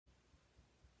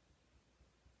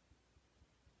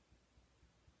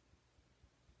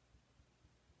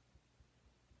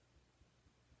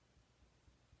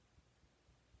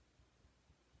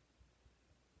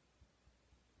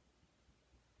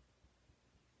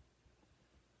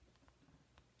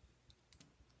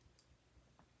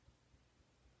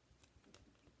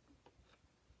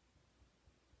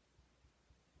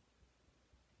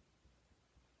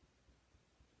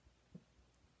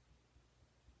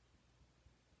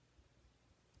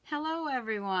Hello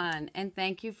everyone, and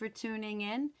thank you for tuning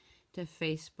in to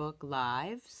Facebook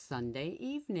Live Sunday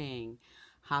evening.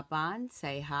 Hop on,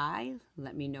 say hi,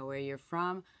 let me know where you're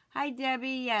from. Hi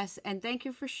Debbie, yes, and thank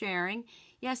you for sharing.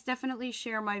 Yes, definitely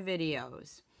share my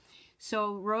videos.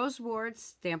 So Rose Ward,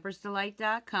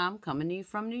 stampersdelight.com, coming to you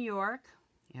from New York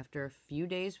after a few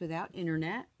days without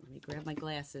internet. Let me grab my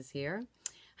glasses here.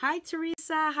 Hi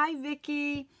Teresa, hi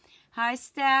Vicky, hi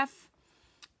Steph.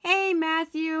 Hey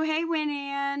Matthew, hey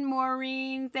Winann,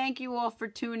 Maureen, thank you all for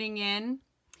tuning in.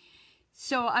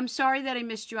 So I'm sorry that I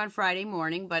missed you on Friday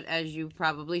morning, but as you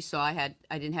probably saw, I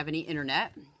didn't have any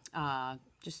internet.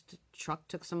 Just the truck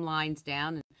took some lines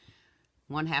down and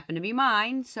one happened to be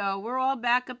mine. So we're all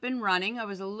back up and running. I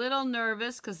was a little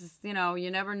nervous because, you know, you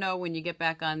never know when you get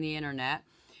back on the internet,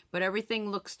 but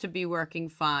everything looks to be working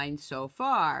fine so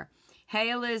far. Hey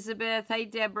Elizabeth, hey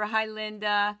Deborah, hi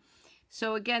Linda.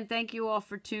 So again, thank you all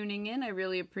for tuning in. I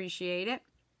really appreciate it.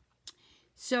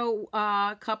 So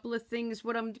a couple of things.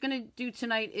 What I'm going to do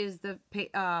tonight is the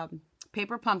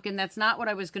paper pumpkin. That's not what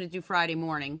I was going to do Friday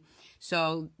morning.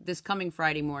 So this coming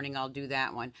Friday morning, I'll do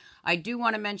that one. I do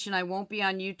want to mention I won't be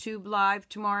on YouTube Live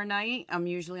tomorrow night. I'm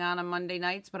usually on Monday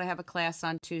nights, but I have a class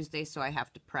on Tuesday, so I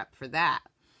have to prep for that.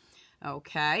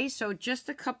 Okay, so just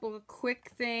a couple of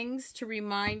quick things to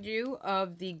remind you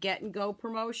of the Get and Go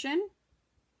promotion.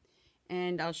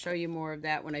 And I'll show you more of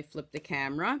that when I flip the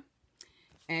camera.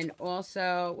 And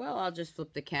also, well, I'll just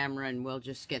flip the camera and we'll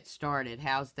just get started.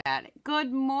 How's that? Good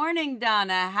morning,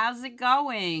 Donna. How's it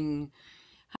going?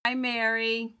 Hi,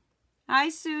 Mary. Hi,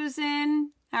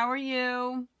 Susan. How are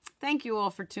you? Thank you all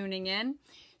for tuning in.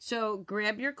 So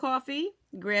grab your coffee,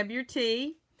 grab your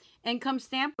tea, and come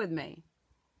stamp with me.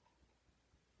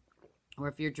 Or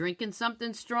if you're drinking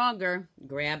something stronger,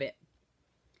 grab it.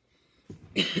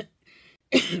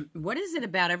 What is it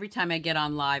about every time I get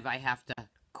on live I have to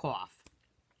cough?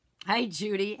 Hi,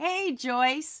 Judy. Hey,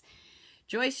 Joyce.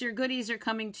 Joyce, your goodies are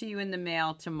coming to you in the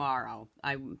mail tomorrow.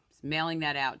 I'm mailing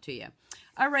that out to you.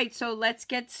 All right, so let's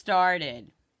get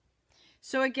started.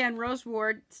 So again, Rose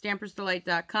Ward,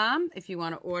 stampersdelight.com. If you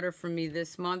want to order from me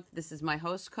this month, this is my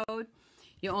host code.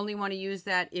 You only want to use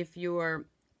that if your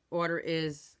order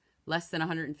is less than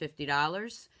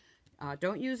 $150.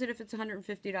 Don't use it if it's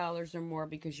 $150 or more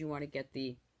because you want to get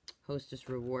the Hostess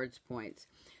Rewards points.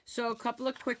 So a couple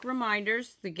of quick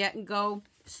reminders. The Get and Go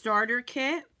Starter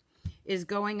Kit is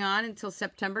going on until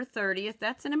September 30th.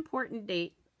 That's an important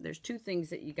date. There's two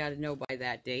things that you got to know by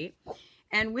that date.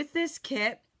 And with this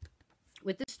kit,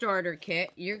 with the Starter Kit,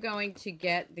 you're going to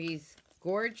get these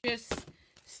gorgeous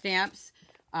stamps,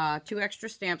 2 extra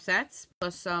stamp sets,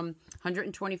 plus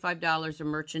 $125 of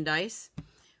merchandise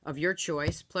of your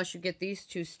choice. Plus you get these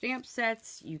 2 stamp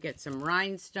sets, you get some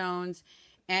rhinestones,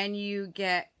 and you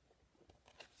get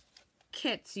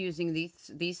kits using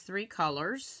these 3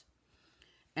 colors,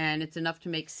 and it's enough to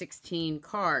make 16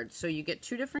 cards. So you get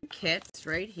 2 different kits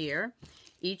right here.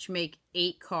 Each make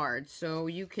 8 cards. So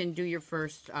you can do your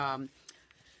first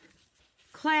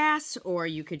class, or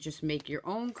you could just make your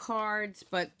own cards.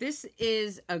 But this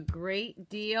is a great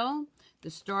deal. The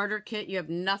starter kit, you have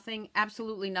nothing,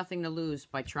 absolutely nothing to lose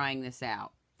by trying this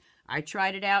out. I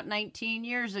tried it out 19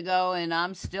 years ago, and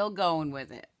I'm still going with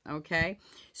it, okay?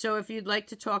 So if you'd like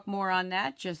to talk more on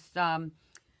that, just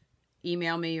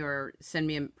email me or send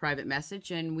me a private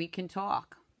message, and we can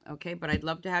talk, okay? But I'd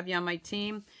love to have you on my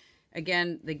team.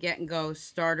 Again, the Get and Go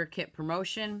Starter Kit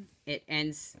promotion, it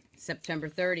ends September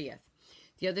 30th.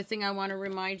 The other thing I want to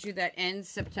remind you that ends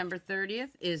September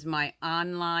 30th is my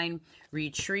online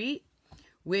retreat,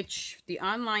 which the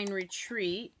online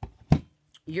retreat,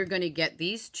 you're going to get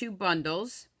these 2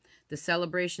 bundles, the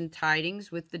Celebration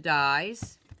Tidings with the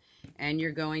dies, and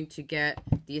you're going to get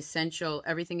the essential,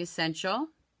 everything essential.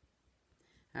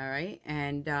 All right,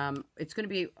 and it's going to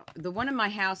be, the one in my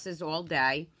house is all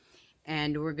day,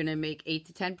 and we're going to make 8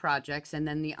 to 10 projects, and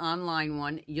then the online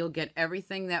one, you'll get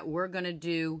everything that we're going to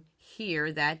do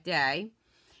here that day.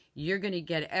 You're going to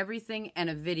get everything and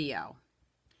a video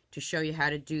to show you how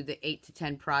to do the 8 to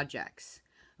 10 projects.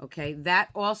 Okay, that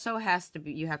also has to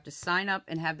be, you have to sign up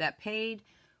and have that paid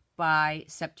by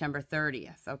September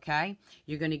 30th, okay?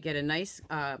 You're going to get a nice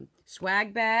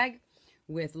swag bag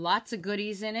with lots of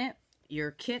goodies in it.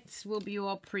 Your kits will be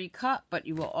all pre-cut, but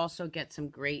you will also get some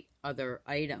great other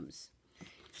items.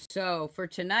 So for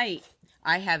tonight,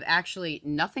 I have actually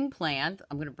nothing planned.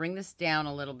 I'm going to bring this down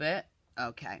a little bit.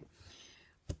 Okay.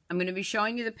 I'm going to be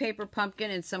showing you the paper pumpkin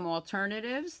and some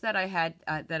alternatives that I had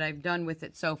that I've done with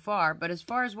it so far. But as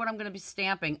far as what I'm going to be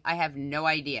stamping, I have no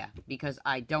idea because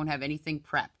I don't have anything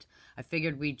prepped. I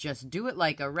figured we'd just do it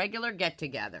like a regular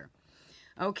get-together.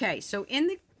 Okay, so in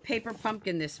the paper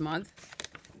pumpkin this month,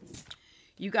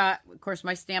 you got, of course,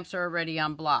 my stamps are already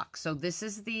on block. So this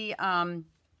is the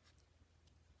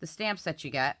stamps that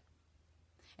you get.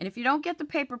 And if you don't get the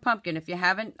paper pumpkin, if you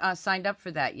haven't signed up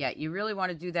for that yet, you really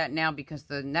want to do that now because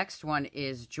the next one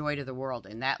is Joy to the World,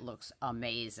 and that looks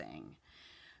amazing.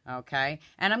 Okay,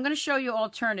 and I'm going to show you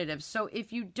alternatives. So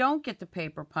if you don't get the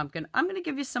paper pumpkin, I'm going to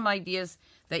give you some ideas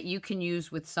that you can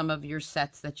use with some of your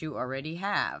sets that you already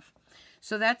have.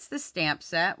 So that's the stamp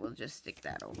set. We'll just stick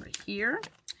that over here.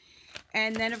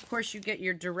 And then, of course, you get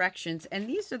your directions. And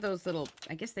these are those little,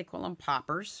 I guess they call them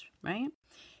poppers, right?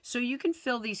 So you can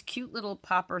fill these cute little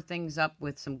popper things up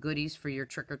with some goodies for your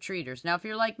trick-or-treaters. Now, if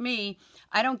you're like me,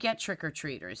 I don't get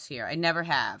trick-or-treaters here. I never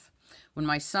have. When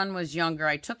my son was younger,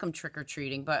 I took him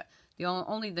trick-or-treating, but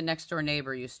only the next-door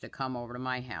neighbor used to come over to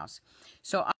my house.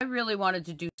 So I really wanted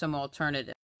to do some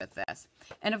alternatives with this.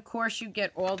 And, of course, you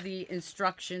get all the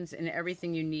instructions and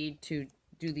everything you need to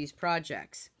do these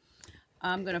projects.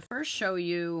 I'm going to first show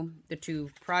you the two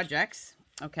projects.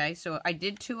 Okay, so I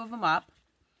did two of them up.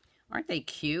 Aren't they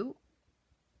cute?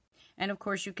 And, of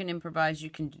course, you can improvise. You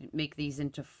can make these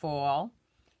into fall,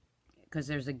 because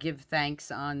there's a give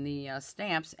thanks on the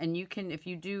stamps. And you can, if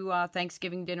you do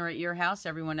Thanksgiving dinner at your house,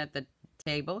 everyone at the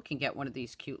table can get one of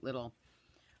these cute little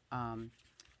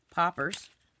poppers.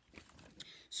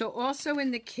 So also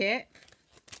in the kit,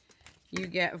 you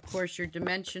get, of course, your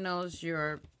dimensionals,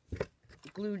 your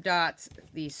glue dots,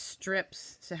 these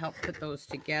strips to help put those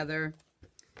together.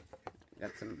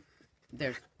 Got some,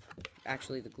 there's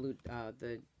actually the glue,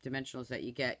 the dimensionals that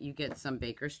you get. You get some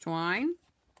baker's twine.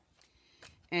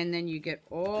 And then you get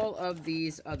all of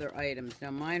these other items.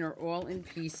 Now, mine are all in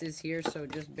pieces here, so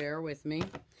just bear with me.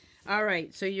 All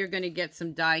right, so you're going to get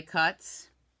some die cuts.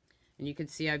 And you can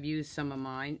see I've used some of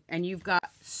mine. And you've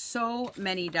got so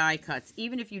many die cuts.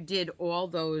 Even if you did all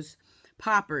those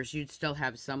poppers, you'd still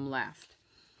have some left.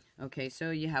 Okay,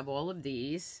 so you have all of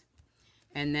these.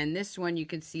 And then this one, you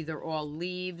can see they're all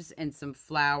leaves and some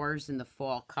flowers in the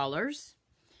fall colors.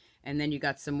 And then you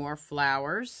got some more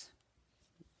flowers.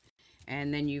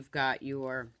 And then you've got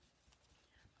your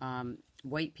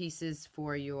white pieces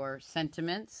for your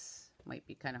sentiments. Might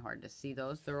be kind of hard to see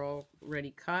those. They're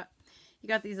already cut. You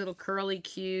got these little curly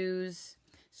cues.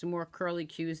 Some more curly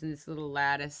cues in this little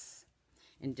lattice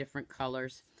in different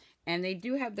colors. And they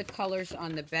do have the colors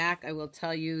on the back. I will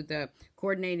tell you the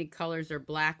coordinated colors are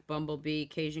Black Bumblebee,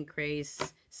 Cajun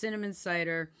Craze, Cinnamon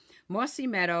Cider, Mossy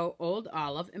Meadow, Old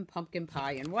Olive, and Pumpkin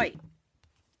Pie in white.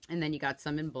 And then you got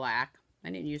some in black. I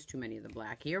didn't use too many of the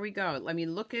black. Here we go. Let me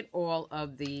look at all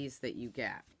of these that you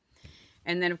get.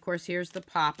 And then, of course, here's the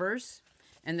poppers.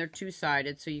 And they're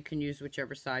two-sided, so you can use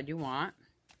whichever side you want.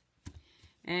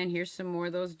 And here's some more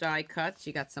of those die cuts.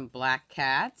 You got some black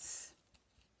cats.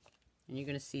 And you're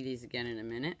going to see these again in a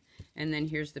minute. And then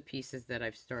here's the pieces that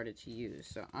I've started to use.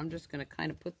 So I'm just going to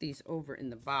kind of put these over in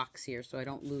the box here so I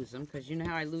don't lose them. Because you know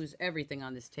how I lose everything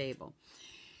on this table.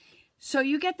 So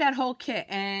you get that whole kit,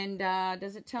 and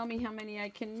does it tell me how many I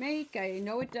can make? I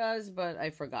know it does, but I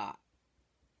forgot.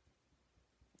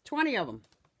 20 of them,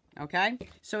 okay?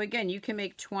 So again, you can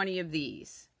make 20 of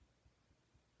these.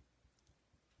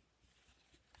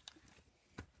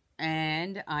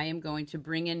 And I am going to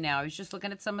bring in now, I was just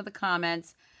looking at some of the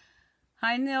comments.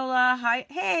 Hi, Nilla. Hi.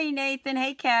 Hey, Nathan.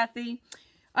 Hey, Kathy.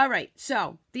 All right,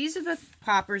 so these are the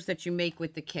poppers that you make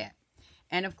with the kit.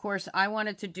 And, of course, I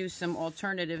wanted to do some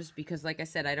alternatives because, like I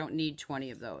said, I don't need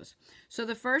 20 of those. So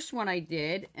the first one I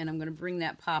did, and I'm going to bring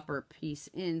that popper piece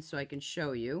in so I can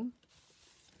show you.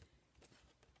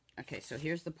 Okay, so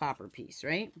here's the popper piece,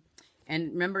 right?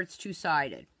 And remember, it's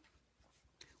two-sided.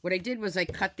 What I did was I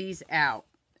cut these out.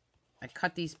 I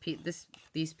cut these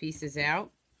pieces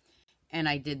out, and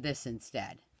I did this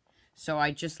instead. So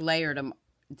I just layered them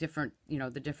different, you know,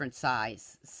 the different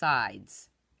sides.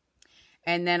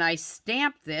 And then I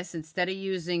stamped this instead of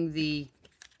using the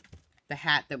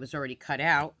hat that was already cut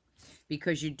out,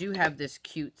 because you do have this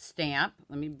cute stamp.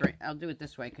 I'll do it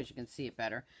this way because you can see it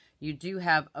better. You do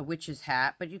have a witch's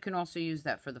hat, but you can also use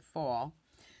that for the fall.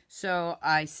 So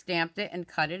I stamped it and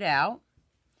cut it out.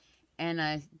 And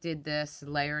I did this,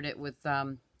 layered it with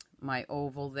my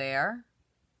oval there.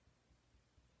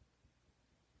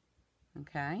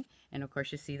 Okay. And of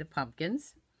course you see the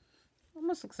pumpkins.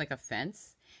 Almost looks like a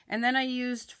fence. And then I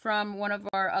used from one of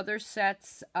our other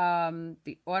sets,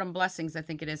 the Autumn Blessings, I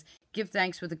think it is, Give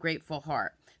Thanks with a Grateful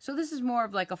Heart. So this is more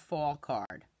of like a fall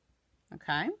card.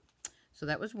 Okay, so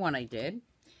that was one I did.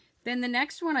 Then the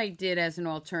next one I did as an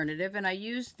alternative, and I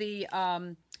used the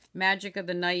Magic of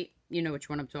the Night, you know which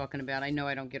one I'm talking about. I know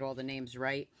I don't get all the names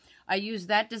right. I used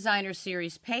that Designer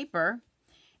Series paper,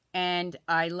 and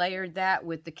I layered that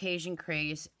with the Cajun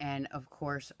Craze and, of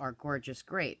course, our gorgeous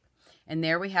grape. And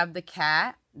there we have the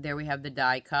cat. There we have the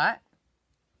die cut.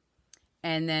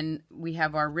 And then we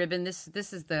have our ribbon.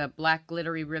 This is the black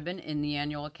glittery ribbon in the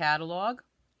annual catalog.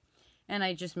 And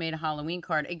I just made a Halloween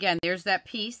card. Again, there's that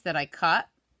piece that I cut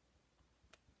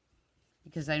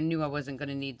because I knew I wasn't going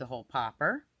to need the whole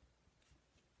popper.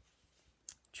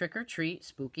 Trick or treat,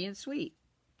 spooky and sweet.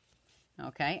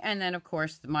 Okay, and then of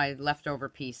course my leftover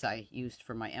piece I used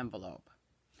for my envelope.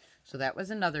 So that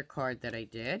was another card that I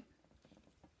did.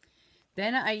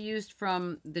 Then I used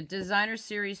from the designer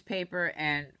series paper,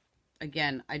 and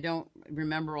again, I don't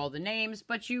remember all the names,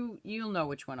 but you'll know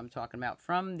which one I'm talking about,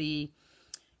 from the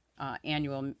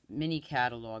annual mini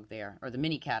catalog there, or the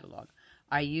mini catalog.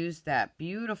 I used that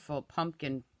beautiful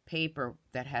pumpkin paper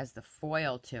that has the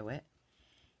foil to it.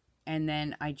 And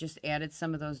then I just added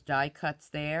some of those die cuts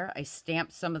there. I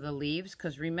stamped some of the leaves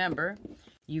because remember,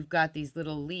 you've got these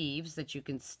little leaves that you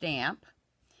can stamp.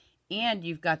 And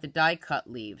you've got the die cut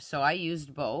leaves. So I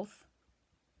used both.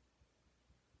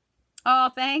 Oh,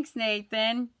 thanks,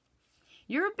 Nathan.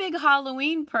 You're a big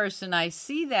Halloween person. I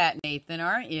see that, Nathan,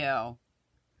 aren't you?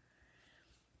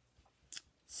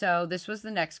 So this was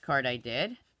the next card I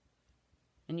did.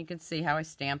 And you can see how I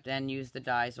stamped and used the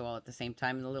dies all at the same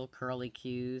time in the little curly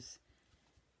cues.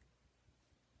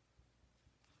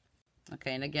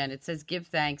 Okay, and again, it says give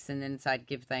thanks, and then inside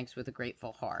give thanks with a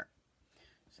grateful heart.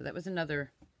 So that was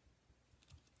another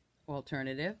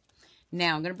alternative.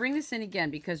 Now, I'm going to bring this in again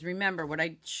because remember, what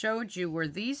I showed you were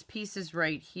these pieces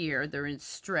right here. They're in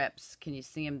strips. Can you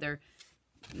see them? It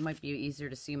might be easier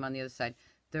to see them on the other side.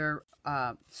 They're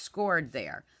scored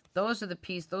there. Those are the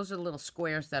little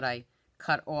squares that I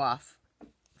cut off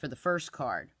for the first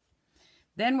card.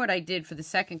 Then what I did for the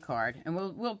second card, and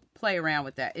we'll play around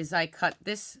with that, is I cut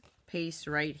this piece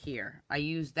right here. I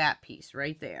used that piece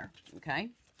right there, okay?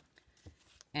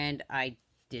 And I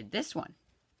did this one.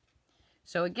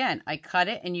 So again, I cut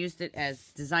it and used it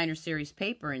as designer series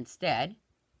paper instead.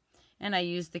 And I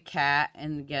used the cat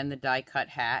and again the die cut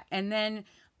hat. And then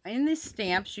in these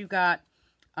stamps you got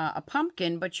a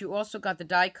pumpkin, but you also got the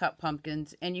die cut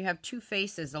pumpkins, and you have two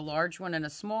faces, a large one and a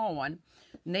small one.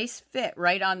 And they fit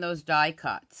right on those die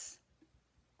cuts.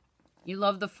 You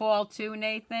love the fall too,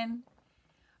 Nathan?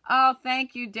 Oh,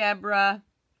 thank you, Deborah.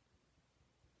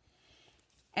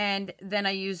 And then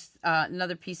I used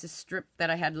another piece of strip that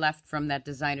I had left from that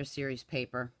designer series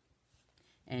paper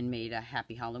and made a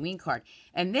happy Halloween card.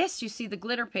 And this, you see the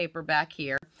glitter paper back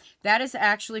here, that is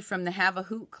actually from the Have a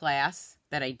Hoot class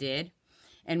that I did.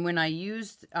 And when I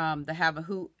used the Have a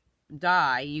Hoot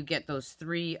die, you get those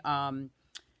 3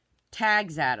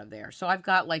 tags out of there. So I've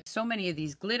got like so many of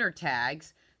these glitter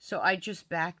tags, so I just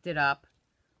backed it up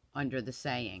under the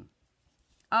saying.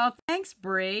 Oh, thanks,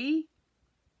 Bree.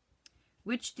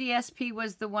 Which DSP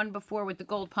was the one before with the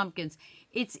gold pumpkins?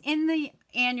 It's in the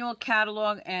annual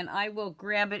catalog, and I will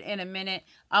grab it in a minute.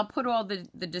 I'll put all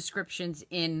the descriptions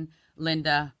in,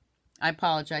 Linda. I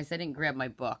apologize. I didn't grab my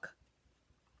book.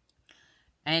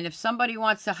 And if somebody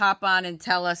wants to hop on and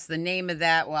tell us the name of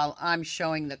that while I'm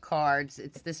showing the cards,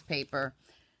 it's this paper.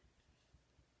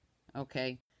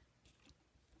 Okay.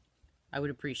 I would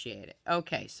appreciate it.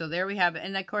 Okay, so there we have it.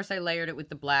 And, of course, I layered it with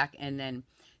the black and then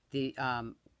the...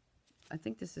 I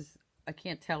think this is, I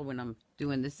can't tell when I'm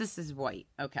doing this. This is white.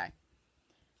 Okay.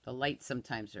 The lights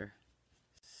sometimes are,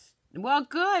 well,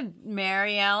 good,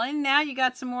 Mary Ellen. Now you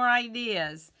got some more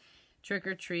ideas. Trick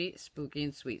or treat, spooky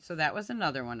and sweet. So that was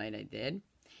another one that I did.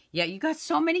 Yeah, you got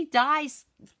so many die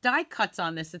cuts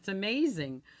on this. It's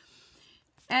amazing.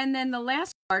 And then the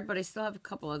last card, but I still have a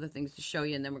couple other things to show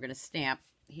you, and then we're going to stamp.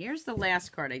 Here's the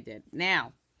last card I did.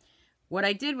 Now, what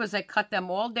I did was I cut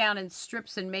them all down in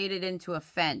strips and made it into a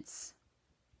fence.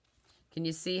 Can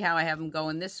you see how I have them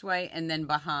going this way and then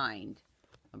behind?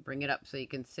 I'll bring it up so you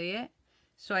can see it.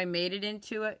 So I made it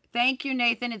into it. Thank you,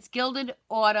 Nathan. It's Gilded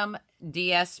Autumn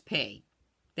DSP.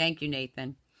 Thank you,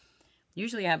 Nathan.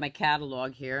 Usually I have my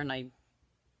catalog here, and I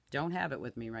don't have it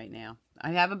with me right now.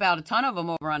 I have about a ton of them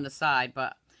over on the side,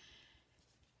 but...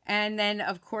 And then,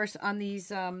 of course, on these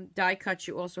die cuts,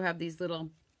 you also have these little...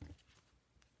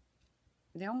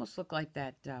 They almost look like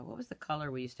that, what was the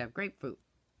color we used to have? Grapefruit.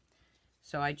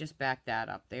 So I just backed that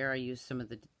up there. I used some of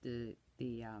the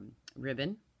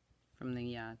ribbon from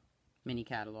the mini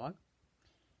catalog.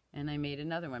 And I made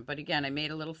another one. But again, I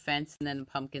made a little fence, and then the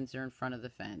pumpkins are in front of the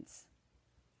fence.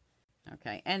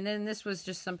 Okay, and then this was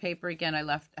just some paper, again,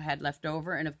 I had left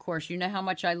over. And of course, you know how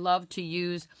much I love to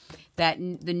use the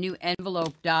new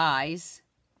envelope dies.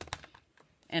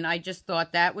 And I just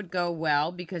thought that would go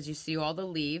well because you see all the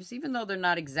leaves. Even though they're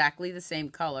not exactly the same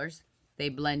colors, they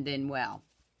blend in well.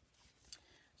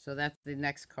 So that's the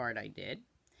next card I did.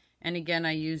 And again,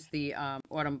 I use the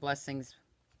Autumn Blessings.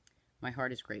 My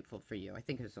heart is grateful for you. I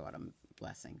think it was Autumn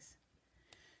Blessings.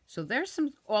 So there's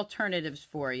some alternatives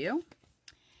for you.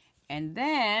 And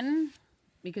then,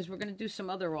 because we're going to do some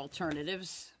other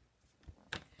alternatives,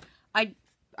 I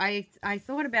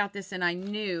thought about this and I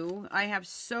knew I have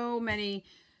so many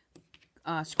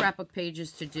scrapbook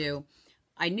pages to do.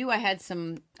 I knew I had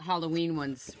some Halloween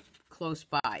ones close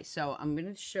by. So I'm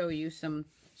going to show you some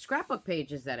scrapbook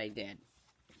pages that I did.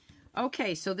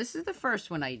 Okay, so this is the first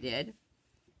one I did.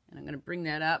 And I'm going to bring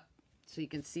that up so you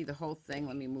can see the whole thing.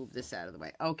 Let me move this out of the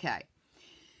way. Okay.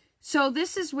 So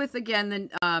this is with, again,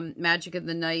 the Magic of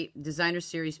the Night Designer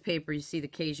Series paper. You see the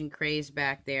Cajun Craze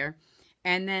back there.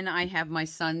 And then I have my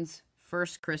son's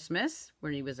first Christmas,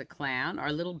 where he was a clown.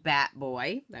 Our little bat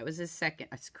boy. That was his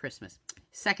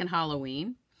second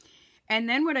Halloween. And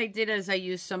then what I did is I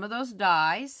used some of those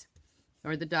dies,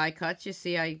 or the die cuts. You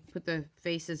see I put the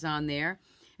faces on there.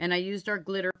 And I used our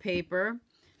glitter paper,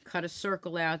 cut a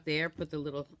circle out there, put the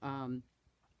little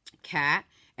cat.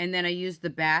 And then I used the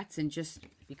bats, and just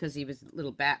because he was a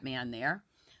little Batman there,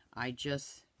 I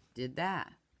just did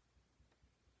that.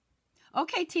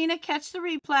 Okay, Tina, catch the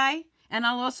replay. And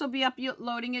I'll also be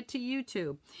uploading it to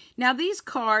YouTube. Now, these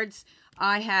cards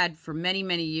I had for many,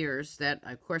 many years that,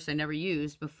 of course, I never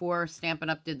used before Stampin'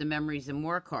 Up! Did the Memories and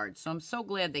More cards. So I'm so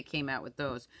glad they came out with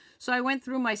those. So I went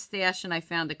through my stash and I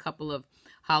found a couple of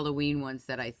Halloween ones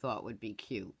that I thought would be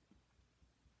cute.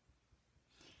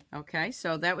 Okay,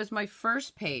 so that was my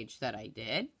first page that I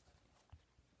did.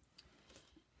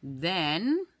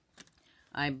 Then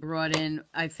I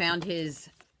found his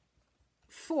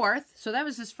fourth. So that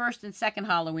was his first and second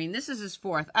Halloween. This is his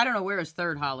fourth. I don't know where his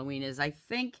third Halloween is. I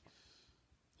think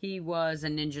he was a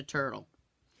Ninja Turtle.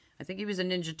 I think he was a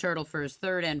Ninja Turtle for his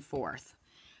third and fourth.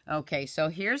 Okay, so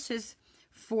here's his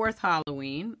fourth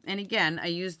Halloween. And again, I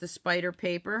used the spider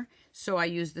paper, so I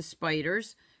used the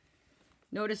spiders.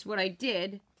 Notice what I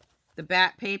did. The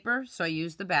bat paper, so I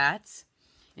used the bats.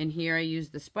 And here I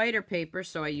used the spider paper,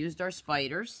 so I used our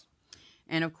spiders.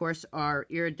 And of course, our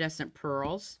Iridescent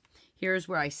Pearls. Here's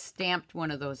where I stamped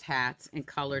one of those hats and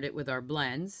colored it with our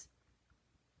blends.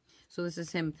 So this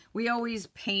is him. We always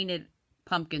painted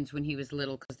pumpkins when he was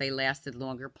little because they lasted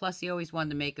longer. Plus, he always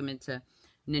wanted to make them into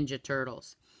Ninja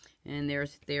Turtles. And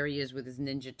there he is with his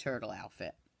Ninja Turtle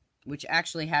outfit, which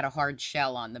actually had a hard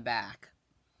shell on the back.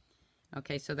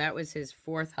 Okay, so that was his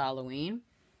fourth Halloween.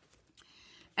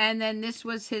 And then this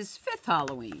was his fifth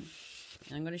Halloween.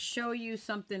 And I'm going to show you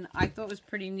something I thought was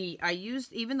pretty neat. I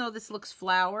used, even though this looks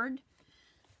flowered,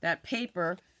 that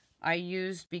paper I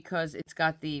used because it's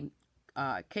got the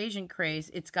Cajun Craze.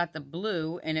 It's got the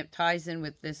blue, and it ties in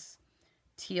with this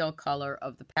teal color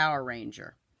of the Power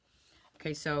Ranger.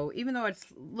 Okay, so even though it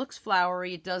looks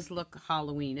flowery, it does look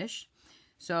Halloweenish.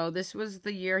 So this was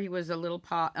the year he was a little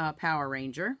Power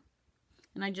Ranger.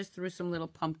 And I just threw some little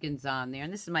pumpkins on there.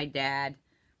 And this is my dad.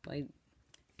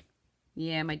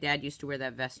 Yeah, my dad used to wear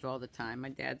that vest all the time. My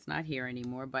dad's not here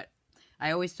anymore, but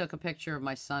I always took a picture of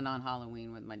my son on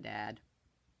Halloween with my dad.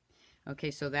 Okay,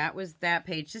 so that was that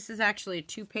page. This is actually a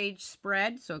 2-page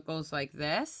spread, so it goes like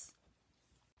this.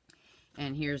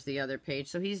 And here's the other page.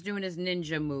 So he's doing his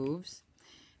ninja moves.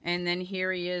 And then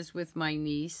here he is with my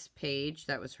niece, Paige.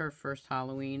 That was her first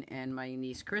Halloween, and my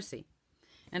niece, Chrissy.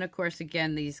 And of course,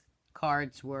 again, these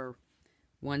cards were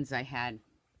ones I had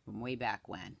from way back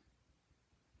when.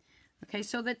 Okay,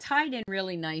 so that tied in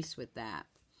really nice with that.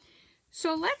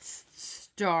 So let's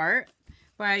start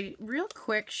by real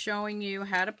quick showing you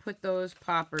how to put those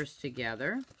poppers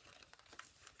together.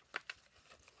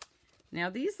 Now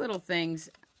these little things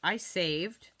I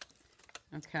saved,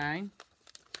 okay,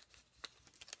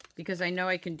 because I know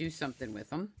I can do something with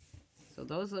them. So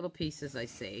those little pieces I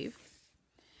saved.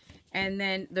 And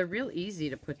then they're real easy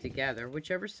to put together.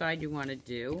 Whichever side you want to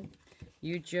do,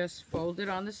 you just fold it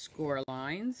on the score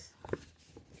lines.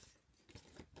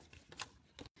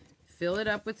 Fill it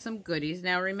up with some goodies.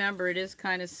 Now remember, it is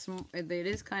kind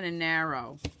of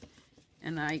narrow.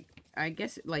 And I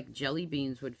guess like jelly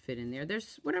beans would fit in there.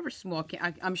 There's whatever small,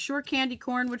 I'm sure candy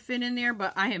corn would fit in there,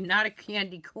 but I am not a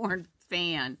candy corn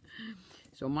fan.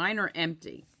 So mine are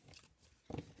empty.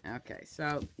 Okay,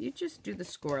 so you just do the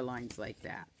score lines like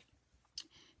that.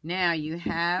 Now you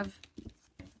have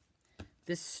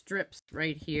this strips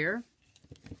right here.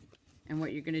 And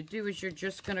what you're going to do is you're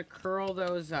just going to curl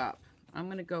those up. I'm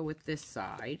going to go with this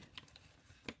side.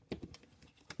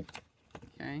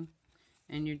 Okay.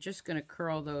 And you're just going to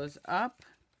curl those up.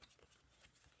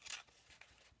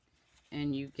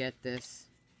 And you get this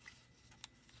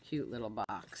cute little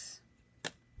box.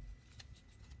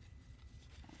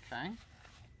 Okay.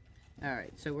 All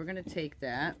right. So we're going to take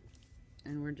that.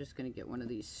 And we're just going to get one of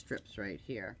these strips right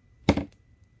here.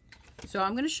 So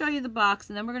I'm going to show you the box,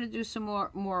 and then we're going to do some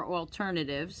more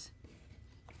alternatives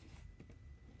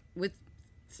with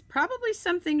probably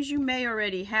some things you may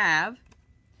already have.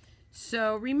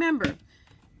 So remember,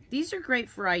 these are great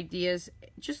for ideas.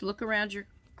 Just look around your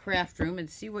craft room and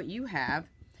see what you have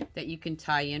that you can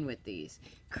tie in with these.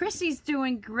 Chrissy's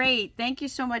doing great. Thank you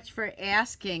so much for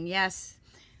asking. Yes,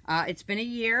 it's been a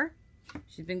year.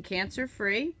 She's been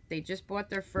cancer-free. They just bought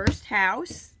their first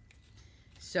house.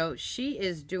 So she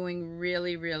is doing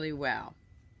really, really well.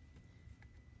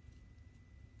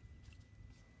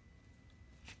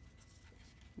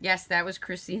 Yes, that was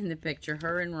Chrissy in the picture.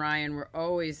 Her and Ryan were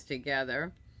always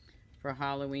together for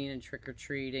Halloween and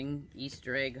trick-or-treating,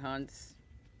 Easter egg hunts.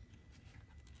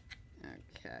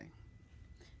 Okay.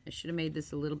 I should have made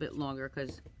this a little bit longer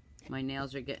because my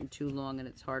nails are getting too long and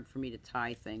it's hard for me to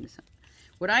tie things.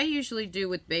 What I usually do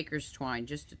with baker's twine,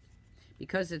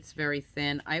 because it's very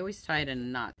thin, I always tie it in a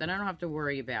knot. Then I don't have to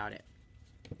worry about it.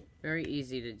 Very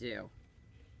easy to do.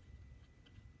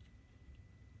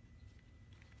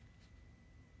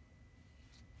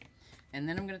 And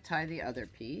then I'm going to tie the other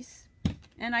piece.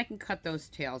 And I can cut those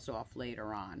tails off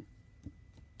later on.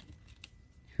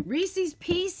 Reese's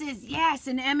Pieces, yes,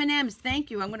 and M&M's.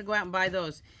 Thank you. I'm going to go out and buy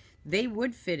those. They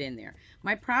would fit in there.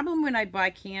 My problem when I buy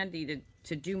candy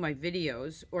to do my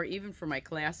videos, or even for my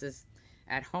classes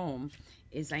at home,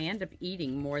 is I end up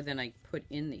eating more than I put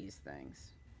in these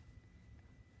things.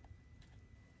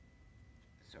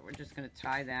 So we're just going to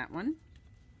tie that one.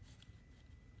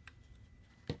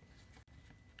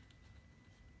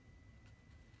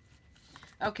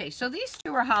 Okay, so these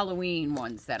two are Halloween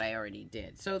ones that I already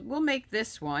did. So we'll make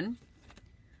this one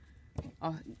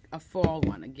a fall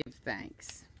one, a give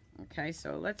thanks. Okay,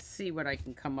 so let's see what I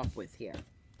can come up with here.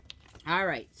 All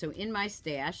right, so in my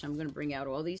stash, I'm going to bring out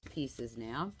all these pieces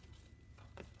now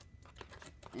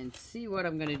and see what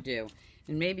I'm going to do.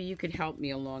 And maybe you could help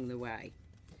me along the way.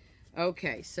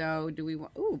 Okay, so do we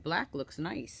want... Ooh, black looks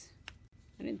nice.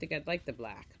 I didn't think I'd like the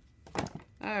black.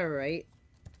 All right.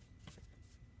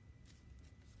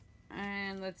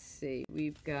 And let's see,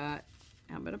 we've got,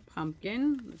 how about a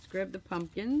pumpkin? Let's grab the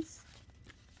pumpkins.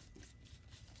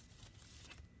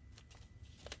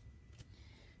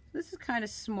 This is kind of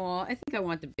small. I think I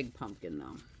want the big pumpkin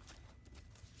though.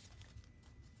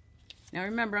 Now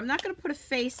remember, I'm not going to put a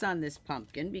face on this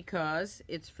pumpkin because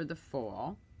it's for the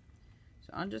fall.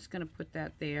 So I'm just going to put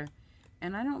that there.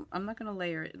 And I'm not going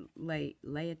to lay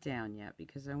it down yet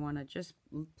because I want to just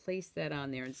place that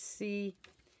on there and see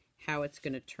how it's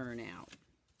going to turn out.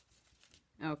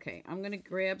 Okay, I'm going to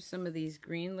grab some of these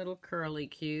green little curly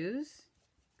cues.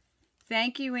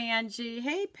 Thank you, Angie.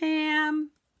 Hey,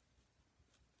 Pam.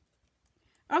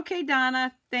 Okay,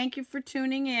 Donna, thank you for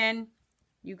tuning in.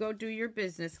 You go do your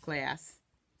business class.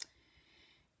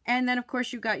 And then, of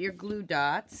course, you got your glue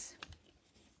dots.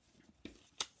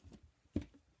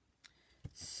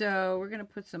 So we're going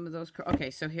to put some of those.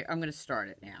 Okay, so here, I'm going to start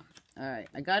it now. All right,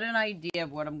 I got an idea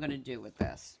of what I'm going to do with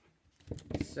this.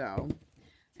 So,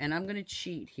 and I'm going to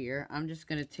cheat here. I'm just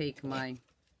going to take my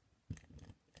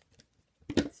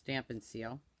Stampin'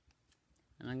 Seal,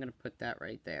 and I'm going to put that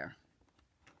right there.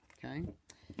 Okay.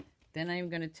 Then I'm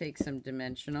going to take some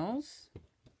dimensionals.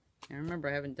 And remember,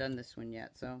 I haven't done this one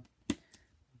yet, so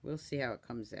we'll see how it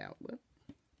comes out. Whoop.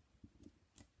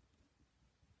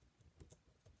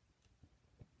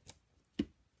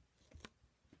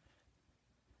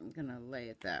 I'm going to lay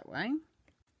it that way.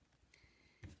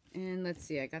 And let's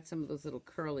see, I got some of those little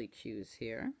curly cues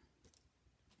here.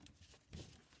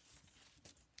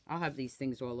 I'll have these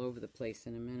things all over the place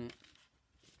in a minute.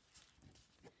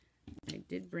 I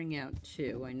did bring out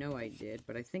two. I know I did,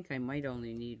 but I think I might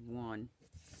only need one.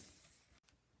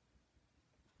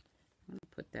 I'm going to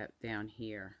put that down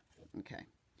here. Okay.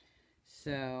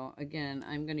 So, again,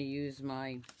 I'm going to use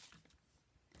my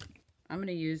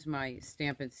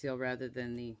Stampin' Seal rather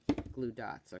than the glue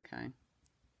dots, okay?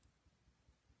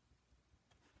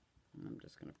 I'm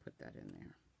just going to put that in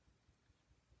there.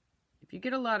 If you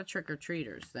get a lot of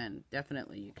trick-or-treaters, then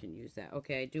definitely you can use that.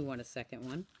 Okay, I do want a second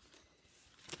one.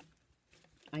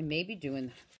 I may be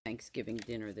doing Thanksgiving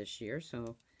dinner this year,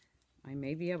 so I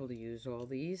may be able to use all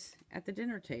these at the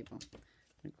dinner table.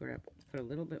 I'm going to put a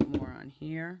little bit more on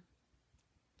here.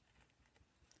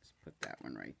 Just put that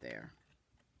one right there.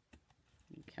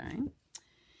 Okay.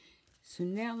 So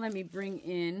now let me bring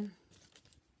in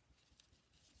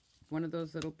one of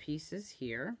those little pieces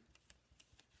here.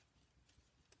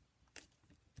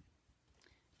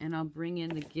 And I'll bring in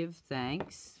the give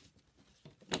thanks.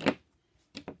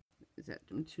 Is that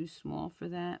too small for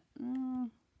that?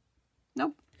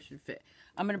 Nope. Should fit.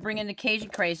 I'm going to bring in the Cajun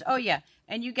Craze. Oh, yeah.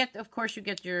 And you get, of course, you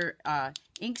get your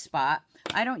ink spot.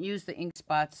 I don't use the ink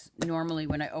spots normally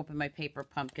when I open my paper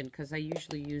pumpkin because I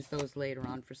usually use those later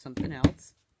on for something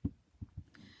else.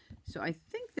 So I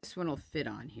think this one will fit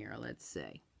on here. Let's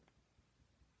see.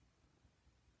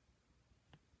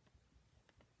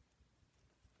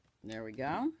 There we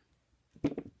go.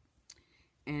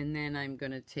 And then I'm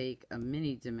going to take a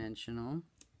mini dimensional.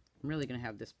 I'm really going to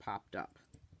have this popped up.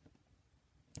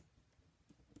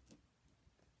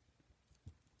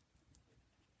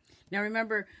 Now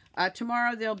remember,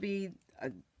 tomorrow there'll be,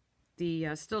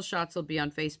 the still shots will be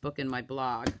on Facebook and my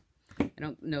blog. I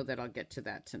don't know that I'll get to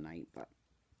that tonight, but,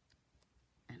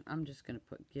 and I'm just going to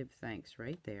put give thanks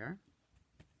right there.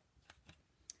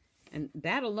 And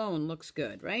that alone looks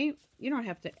good, right? You don't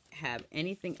have to have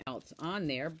anything else on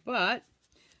there, but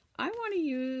I want to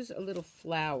use a little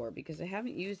flower because I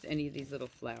haven't used any of these little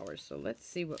flowers. So let's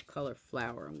see what color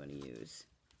flower I'm going to use.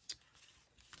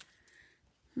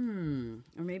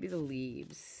 Or maybe the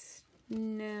leaves.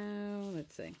 No,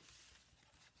 let's see.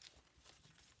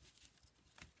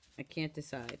 I can't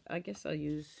decide. I guess I'll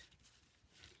use,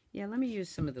 yeah, let me use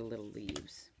some of the little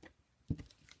leaves.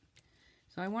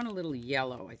 So I want a little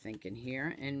yellow, I think, in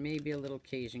here, and maybe a little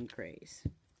Cajun Craze.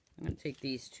 I'm going to take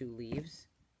these two leaves,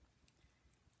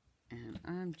 and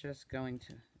I'm just going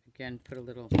to, again, put a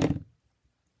little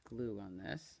glue on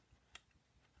this,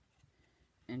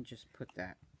 and just put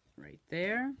that right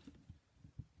there,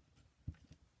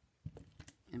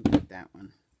 and put that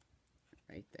one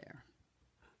right there.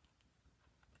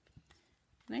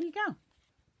 There you go.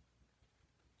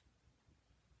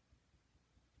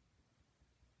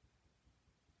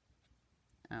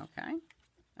 Okay.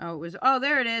 Oh, it was, oh,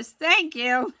 there it is. Thank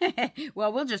you.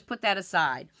 Well, we'll just put that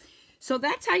aside. So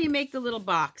that's how you make the little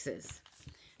boxes.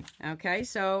 Okay,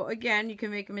 so again, you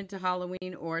can make them into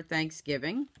Halloween or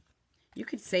Thanksgiving. You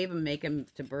could save them, make them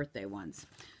to birthday ones.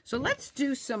 So let's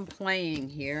do some playing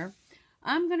here.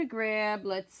 I'm going to grab,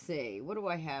 let's see, what do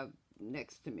I have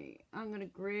next to me? I'm going to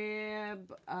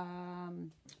grab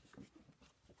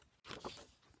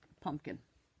pumpkin.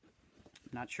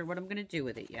 Not sure what I'm going to do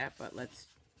with it yet, but let's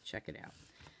check it out.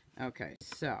 Okay,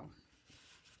 so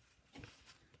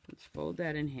let's fold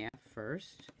that in half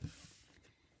first.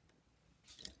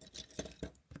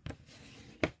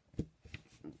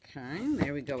 Okay,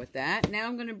 there we go with that. Now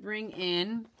I'm going to bring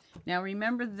in, now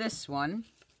remember this one.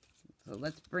 So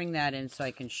let's bring that in so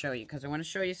I can show you, because I want to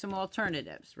show you some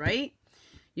alternatives, right?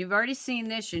 You've already seen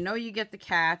this. You know you get the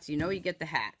cats. You know you get the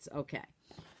hats. Okay.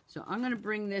 So I'm going to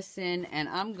bring this in, and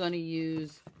I'm going to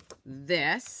use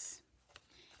this.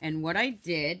 And what I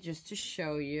did, just to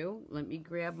show you, let me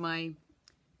grab my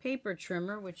paper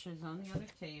trimmer, which is on the other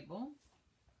table.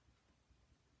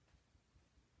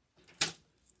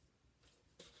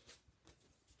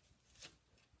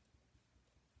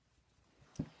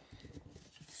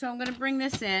 So I'm going to bring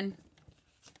this in,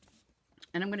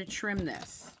 and I'm going to trim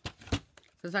this,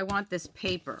 because I want this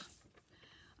paper.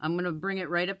 I'm going to bring it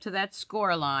right up to that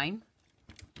score line,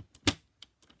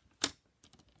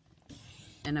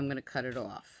 and I'm going to cut it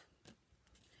off.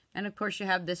 And of course you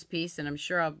have this piece, and I'm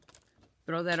sure I'll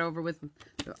throw that over with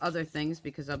the other things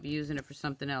because I'll be using it for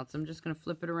something else. I'm just going to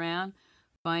flip it around,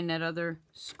 find that other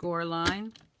score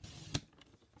line,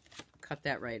 cut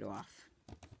that right off.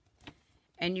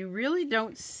 And you really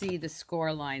don't see the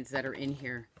score lines that are in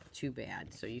here too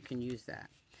bad, so you can use that.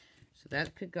 So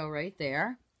that could go right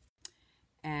there.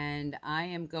 And I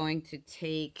am going to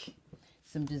take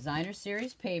some Designer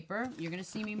Series paper. You're going to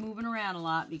see me moving around a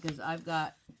lot because I've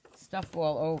got stuff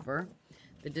all over.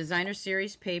 The Designer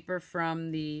Series paper from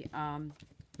the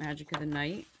Magic of the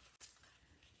Night.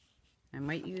 I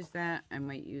might use that. I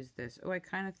might use this. Oh, I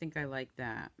kind of think I like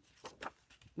that.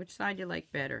 Which side do you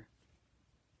like better?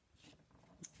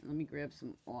 Let me grab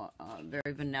some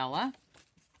very vanilla.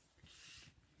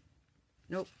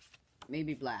 Nope.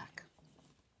 Maybe black.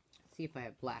 See if I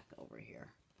have black over here.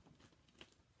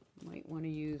 Might want to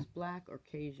use black or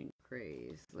Cajun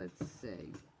Craze. Let's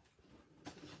see.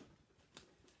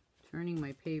 Turning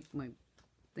my paper, my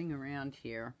thing around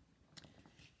here.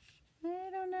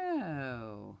 I don't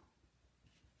know.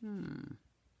 I'm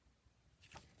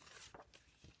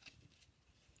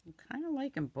kind of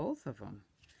liking both of them.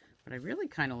 But I really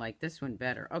kind of like this one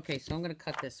better. Okay, so I'm going to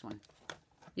cut this one.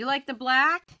 You like the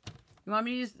black? You want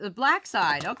me to use the black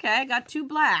side? Okay, I got two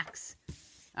blacks.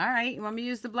 All right, you want me to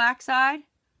use the black side?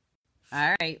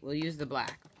 All right, we'll use the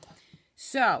black.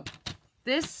 So,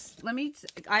 this,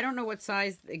 I don't know what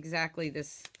size exactly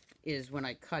this is when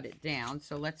I cut it down,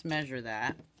 so let's measure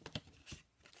that.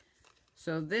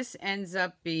 So this ends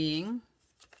up being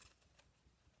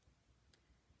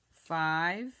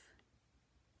 5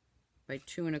 by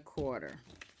 2 1/4.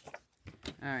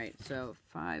 All right, so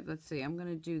 5, let's see, I'm going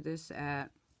to do this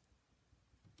at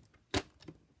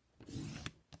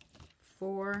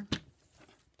 4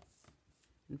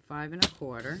 and 5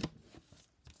 1/4.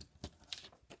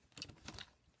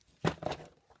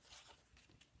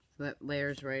 So that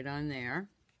layers right on there.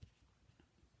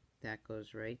 That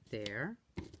goes right there.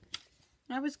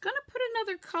 I was going to put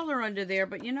another color under there,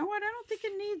 but you know what? I don't think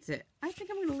it needs it. I think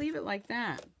I'm going to leave it like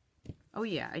that. Oh,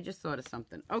 yeah, I just thought of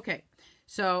something. Okay,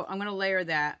 so I'm going to layer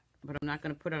that, but I'm not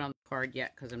going to put it on the card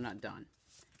yet because I'm not done.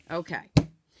 Okay,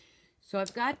 so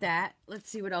I've got that. Let's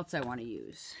see what else I want to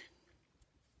use.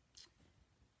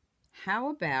 How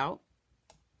about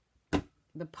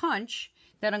the punch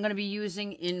that I'm going to be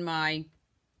using in my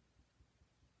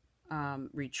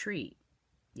retreat?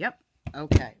 Yep,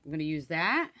 okay, I'm going to use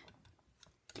that.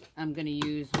 I'm going to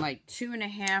use my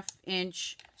 2.5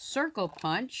 inch circle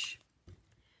punch.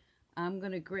 I'm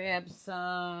going to grab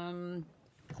some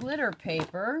glitter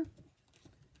paper,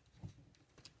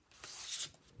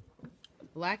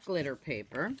 black glitter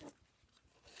paper.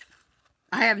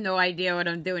 I have no idea what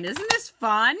I'm doing. Isn't this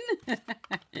fun?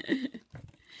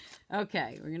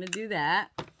 Okay, we're going to do that.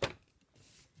 Put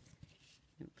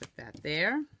that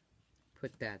there.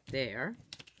 Put that there.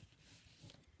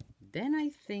 Then I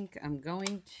think I'm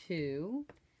going to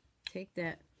take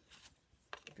that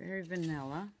very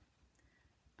vanilla.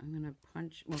 I'm going to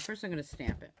punch, well, first I'm going to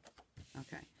stamp it.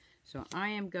 Okay, so I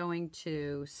am going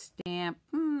to stamp,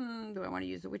 do I want to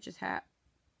use the witch's hat?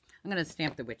 I'm going to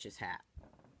stamp the witch's hat.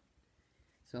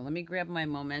 So let me grab my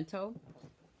Memento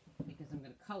because I'm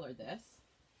going to color this.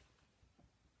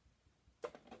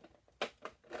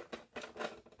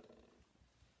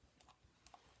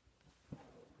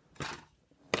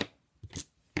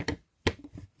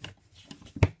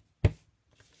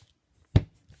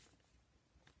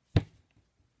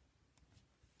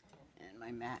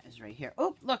 Mat is right here.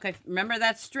 Oh, look, I remember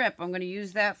that strip. I'm going to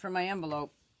use that for my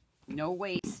envelope. No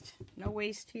waste. No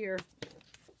waste here.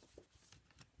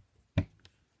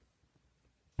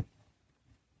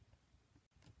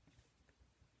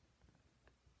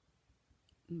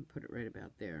 Put it right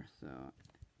about there so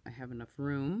I have enough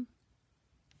room.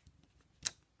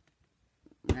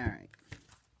 All right.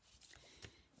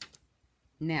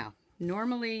 Now,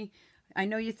 normally, I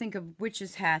know you think of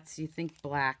witches' hats, you think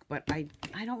black, but I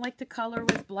don't like the color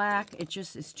with black. It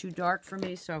just is too dark for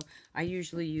me, so I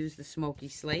usually use the smoky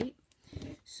slate.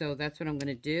 So that's what I'm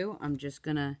going to do. I'm just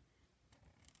going to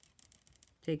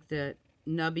take the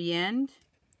nubby end,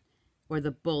 or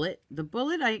the bullet. The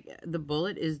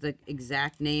bullet is the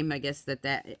exact name, I guess,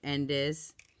 that end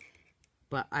is.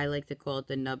 But I like to call it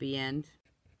the nubby end.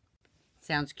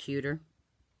 Sounds cuter.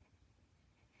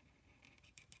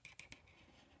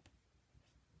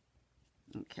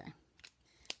 Okay,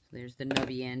 so there's the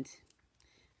nubby end,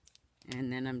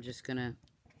 and then I'm just gonna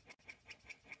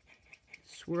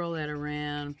swirl that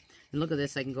around, and look at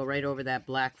this, I can go right over that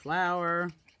black flower,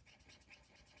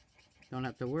 don't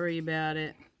have to worry about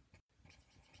it.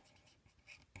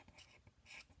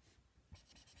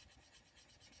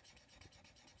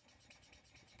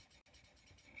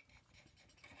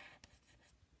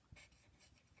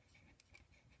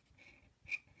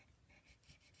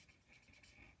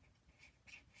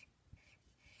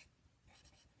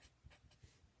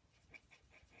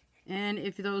 And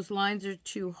if those lines are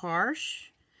too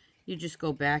harsh, you just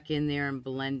go back in there and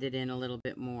blend it in a little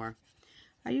bit more.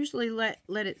 I usually let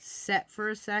it set for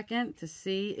a second to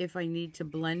see if I need to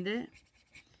blend it.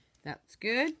 That's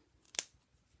good.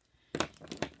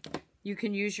 You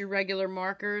can use your regular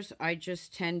markers. I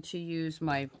just tend to use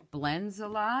my blends a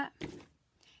lot.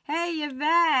 Hey,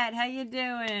 Yvette, how you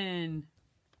doing?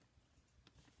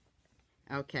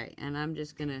 Okay, and I'm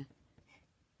just gonna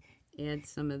add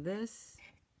some of this.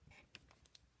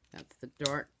 That's the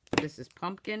dark. This is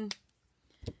pumpkin.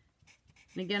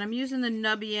 And again, I'm using the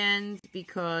nubby end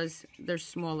because there's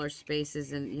smaller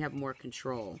spaces and you have more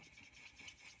control.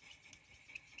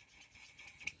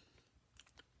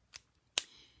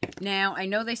 Now, I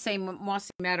know they say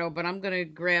Mossy Meadow, but I'm going to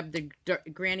grab the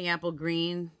Granny Apple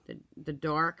Green, the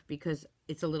dark, because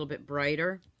it's a little bit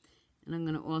brighter. And I'm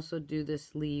going to also do this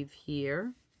sleeve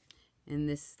here and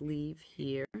this sleeve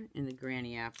here in the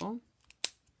Granny Apple.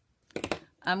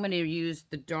 I'm going to use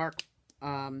the dark,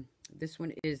 this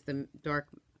one is the dark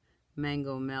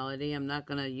Mango Melody. I'm not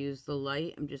going to use the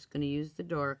light. I'm just going to use the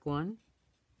dark one.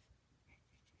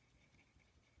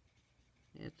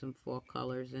 Add some fall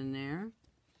colors in there.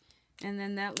 And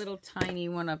then that little tiny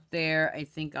one up there, I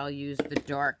think I'll use the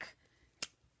dark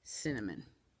Cinnamon.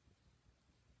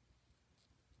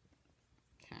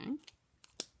 Okay.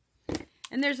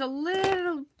 And there's a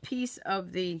little piece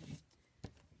of the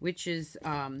witch's,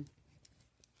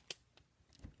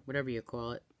 whatever you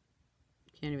call it.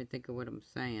 Can't even think of what I'm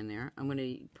saying there. I'm going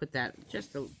to put that,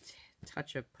 just a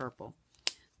touch of purple.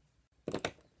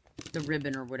 The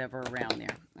ribbon or whatever around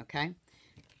there, okay?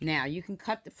 Now, you can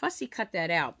fussy cut that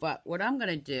out, but what I'm going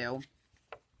to do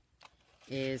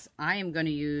is I am going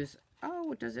to use,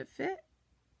 oh, does it fit?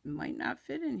 It might not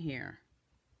fit in here.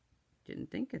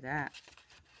 Didn't think of that.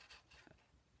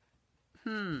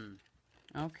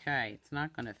 Okay, it's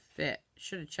not going to fit.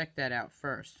 Should have checked that out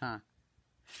first, huh?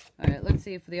 All right, let's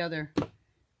see if the other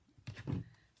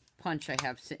punch I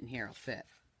have sitting here will fit.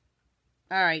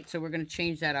 All right, so we're going to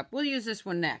change that up. We'll use this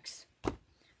one next.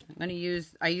 I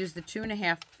used the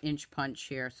 2.5-inch punch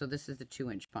here, so this is the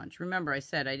 2-inch punch. Remember, I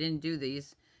said I didn't do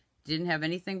these. Didn't have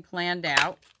anything planned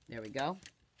out. There we go.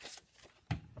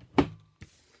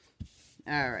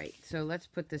 All right, so let's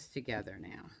put this together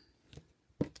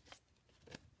now.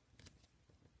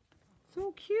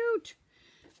 So cute.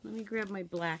 Let me grab my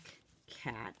black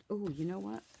cat. Oh, you know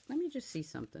what? Let me just see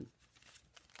something.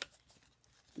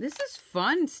 This is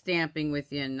fun, stamping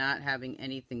with you and not having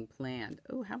anything planned.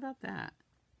 Oh, how about that?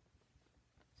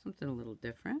 Something a little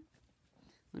different.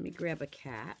 Let me grab a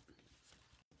cat.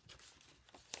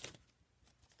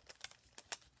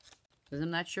 Because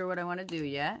I'm not sure what I want to do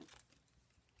yet.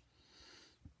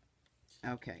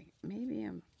 Okay, maybe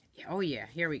I'm... Oh, yeah,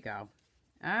 here we go.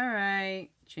 All right,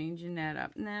 changing that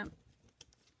up. Nah,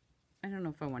 I don't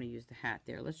know if I want to use the hat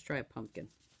there. Let's try a pumpkin.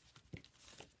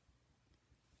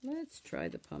 Let's try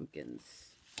the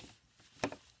pumpkins.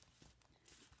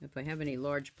 If I have any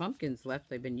large pumpkins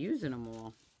left, I've been using them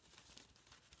all.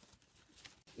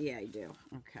 Yeah, I do.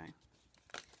 Okay.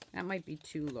 That might be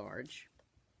too large.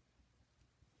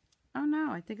 Oh,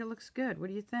 no, I think it looks good. What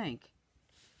do you think?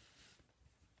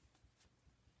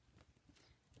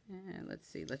 Let's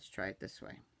see. Let's try it this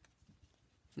way.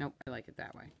 Nope, I like it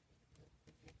that way.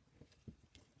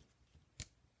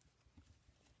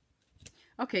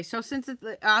 Okay, so since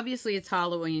obviously it's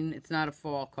Halloween, it's not a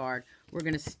fall card, we're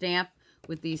going to stamp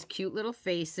with these cute little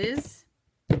faces,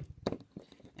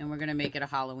 and we're going to make it a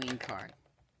Halloween card.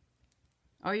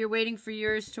 Oh, you're waiting for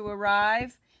yours to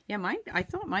arrive? Yeah, mine. I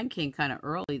thought mine came kind of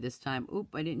early this time. Oop,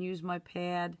 I didn't use my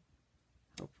pad.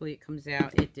 Hopefully it comes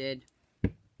out. It did.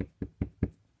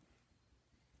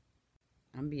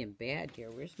 I'm being bad here.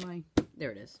 Where's my...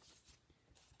 There it is.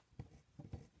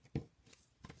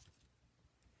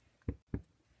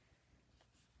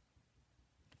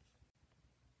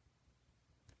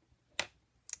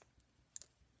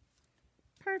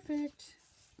 Perfect.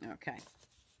 Okay.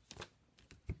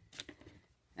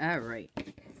 All right.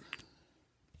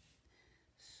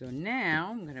 So now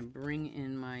I'm going to bring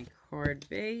in my card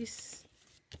base.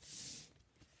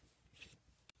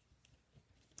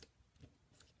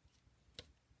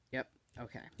 Yep.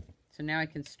 Okay. So now I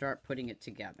can start putting it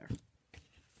together.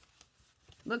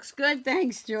 Looks good.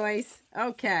 Thanks, Joyce.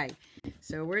 Okay.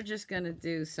 So we're just going to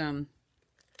do some...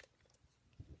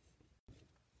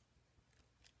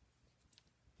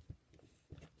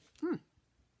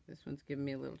 This one's giving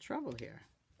me a little trouble here.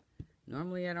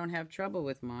 Normally I don't have trouble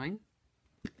with mine.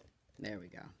 There we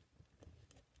go.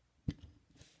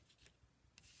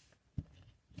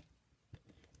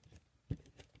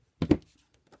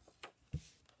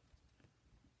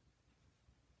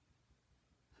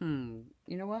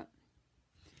 You know what?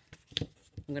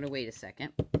 I'm going to wait a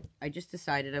second. I just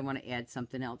decided I want to add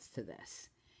something else to this.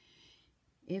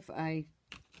 If I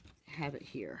have it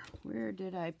here, where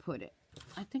did I put it?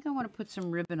 I think I want to put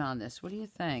some ribbon on this. What do you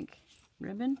think?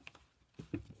 Ribbon?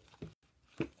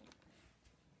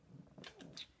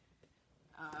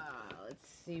 Let's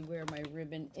see where my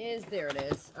ribbon is. There it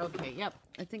is. Okay, yep.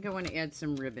 I think I want to add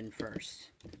some ribbon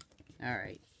first. All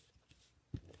right.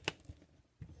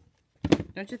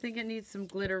 Don't you think it needs some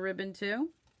glitter ribbon too?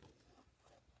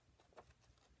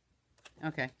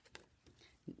 Okay.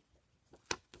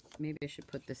 Maybe I should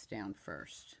put this down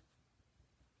first.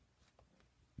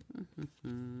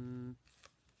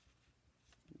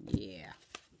 Yeah.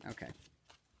 Okay.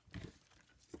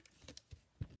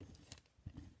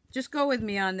 Just go with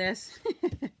me on this.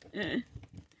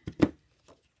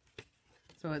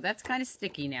 So that's kind of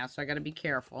sticky now, so I got to be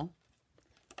careful.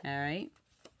 All right.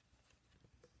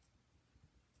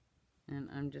 And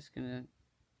I'm just going to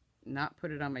not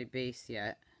put it on my base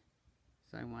yet.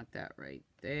 So I want that right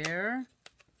there.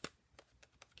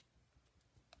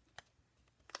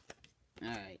 All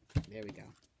right, there we go.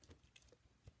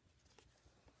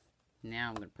 Now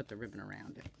I'm going to put the ribbon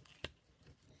around it.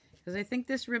 Because I think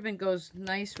this ribbon goes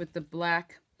nice with the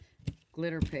black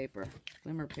glitter paper,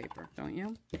 glimmer paper, don't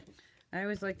you? I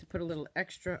always like to put a little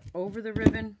extra over the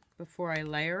ribbon before I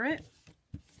layer it.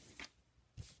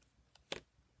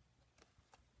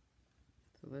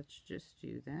 So let's just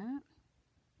do that.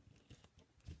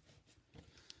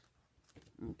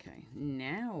 Okay,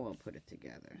 now we'll put it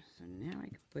together. So now I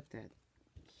can put that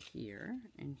here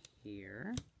and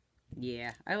here.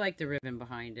 Yeah, I like the ribbon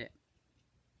behind it.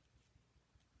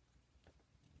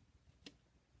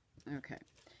 Okay,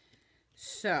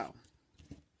 so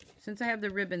since I have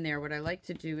the ribbon there, what I like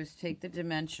to do is take the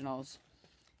dimensionals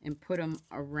and put them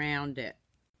around it.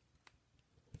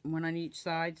 One on each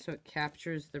side so it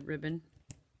captures the ribbon.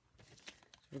 So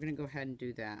we're going to go ahead and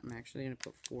do that. I'm actually going to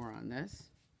put 4 on this.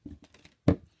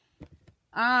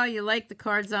 Oh, you like the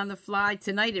cards on the fly?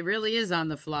 Tonight it really is on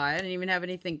the fly. I didn't even have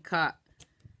anything cut.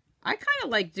 I kind of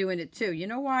like doing it too. You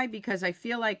know why? Because I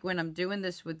feel like when I'm doing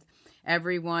this with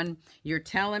everyone, you're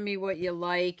telling me what you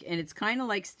like, and it's kind of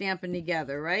like stamping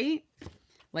together, right?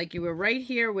 Like you were right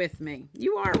here with me.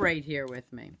 You are right here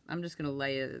with me. I'm just going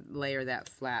to layer that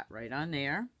flat right on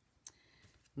there.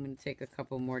 I'm going to take a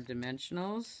couple more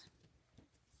dimensionals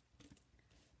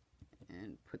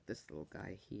and put this little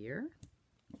guy here.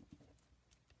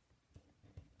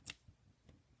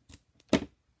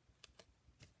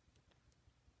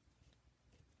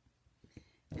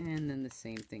 And then the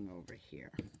same thing over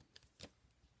here.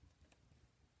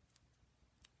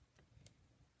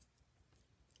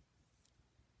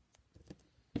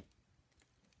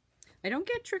 I don't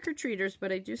get trick-or-treaters,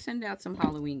 but I do send out some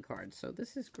Halloween cards, so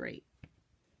this is great.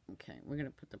 Okay, we're going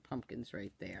to put the pumpkins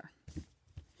right there.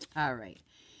 All right.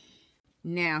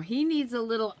 Now, he needs a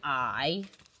little eye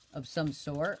of some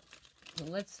sort. So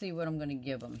let's see what I'm going to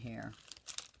give him here.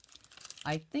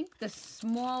 I think the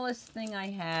smallest thing I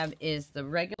have is the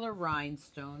regular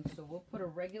rhinestone. So we'll put a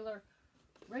regular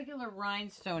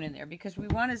rhinestone in there because we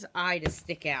want his eye to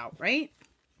stick out, right?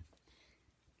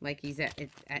 Like he's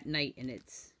at night and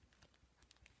it's...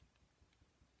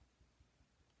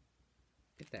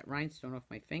 Get that rhinestone off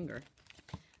my finger.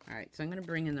 All right, so I'm going to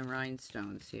bring in the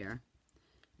rhinestones here.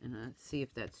 And let's see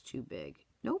if that's too big.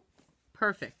 Nope.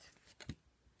 Perfect.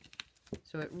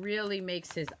 So it really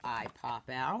makes his eye pop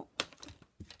out.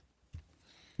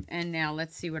 And now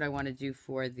let's see what I want to do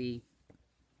for the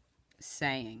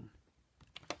saying.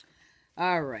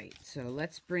 All right, so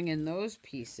let's bring in those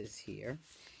pieces here.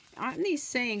 On these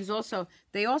sayings also,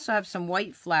 they also have some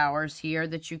white flowers here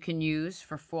that you can use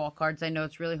for fall cards. I know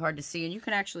it's really hard to see, and you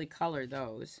can actually color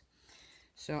those.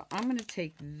 So I'm going to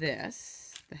take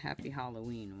this, the Happy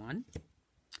Halloween one.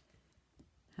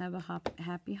 Have a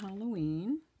Happy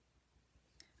Halloween.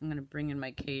 I'm going to bring in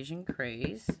my Cajun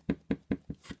Craze,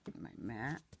 my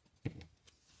mat.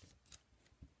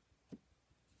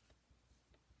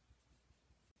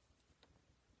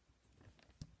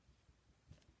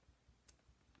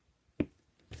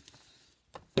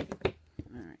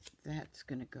 That's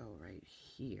going to go right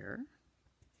here.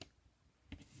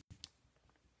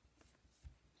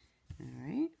 All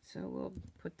right, so we'll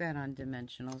put that on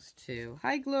dimensionals too.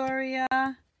 Hi, Gloria.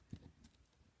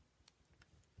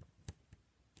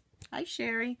 Hi,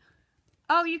 Sherry.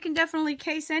 Oh, you can definitely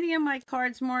case any of my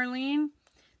cards, Marlene.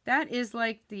 That is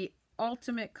like the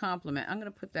ultimate compliment. I'm going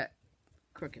to put that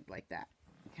crooked like that.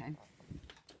 Okay.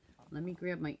 Let me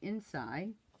grab my inside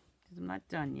because I'm not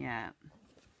done yet.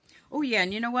 Oh, yeah,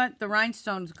 and you know what? The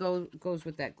rhinestones goes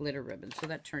with that glitter ribbon, so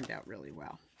that turned out really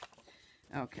well.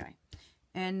 Okay.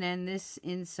 And then this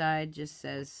inside just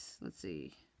says, let's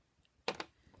see,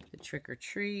 the Trick or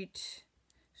Treat,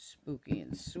 Spooky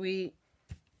and Sweet.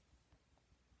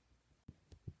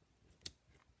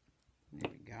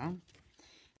 There we go.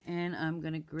 And I'm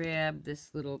going to grab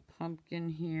this little pumpkin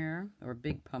here, or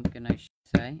big pumpkin, I should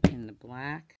say, in the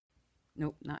black.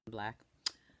 Nope, not in black.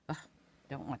 Ugh,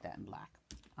 don't want that in black.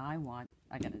 I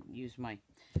got to use my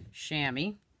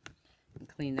chamois and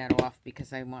clean that off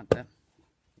because I want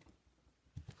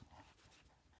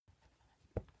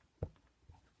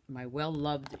my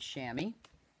well-loved chamois.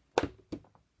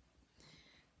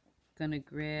 Gonna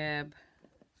grab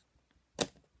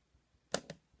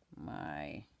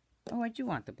my... Oh, I do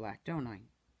want the black, don't I?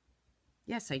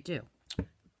 Yes, I do.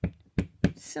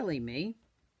 Silly me.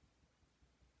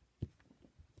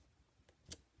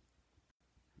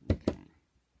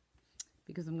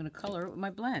 Because I'm going to color it with my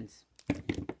blends. I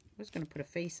was going to put a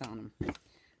face on them, but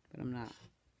I'm not.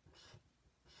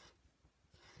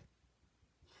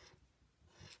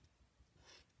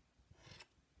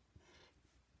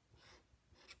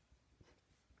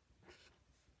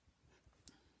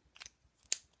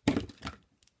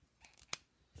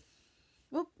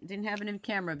 Oop, didn't have it in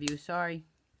camera view, sorry.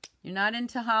 You're not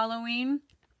into Halloween?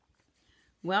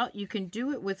 Well, you can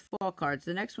do it with fall cards.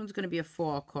 The next one's going to be a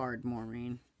fall card,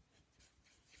 Maureen.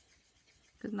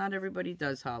 Because not everybody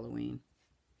does Halloween.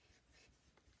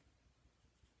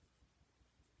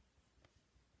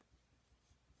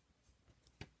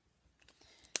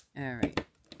 All right.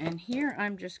 And here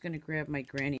I'm just going to grab my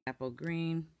Granny Apple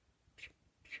Green.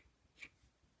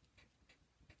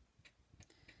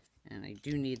 And I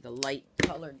do need the light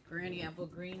colored Granny Apple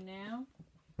Green now.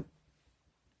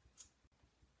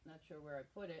 Not sure where I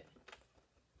put it.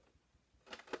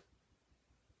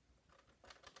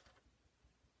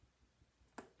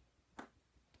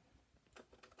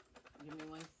 Give me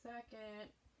 1 second.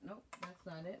 Nope, that's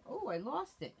not it. Oh, I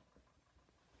lost it.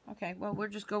 Okay, well, we'll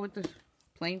just go with the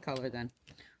plain color then.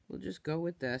 We'll just go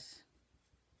with this.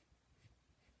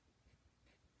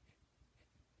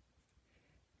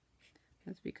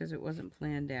 That's because it wasn't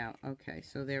planned out. Okay,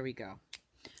 so there we go.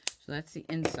 So that's the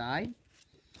inside.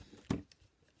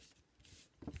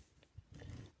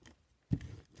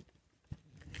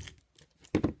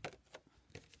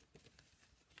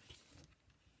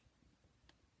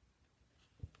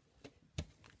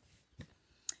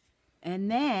 And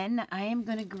then I am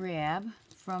going to grab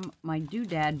from my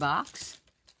doodad box.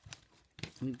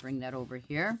 Let me bring that over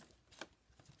here.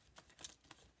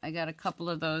 I got a couple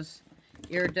of those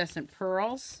Iridescent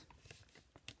Pearls.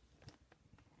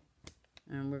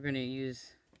 And we're going to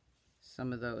use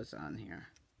some of those on here.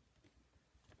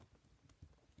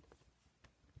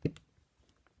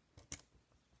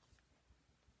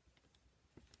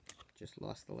 Just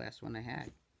lost the last one I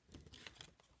had.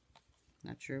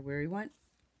 Not sure where he went.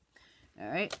 All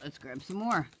right, let's grab some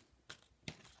more.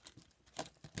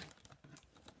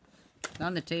 It's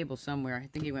on the table somewhere. I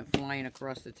think he went flying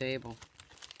across the table.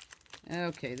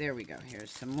 Okay, there we go. Here's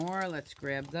some more. Let's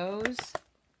grab those.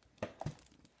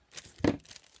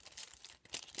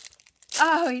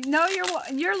 Oh, no,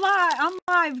 you're live. I'm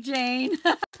live, Jane.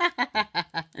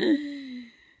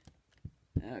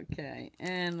 Okay,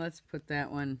 and let's put that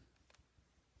one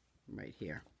right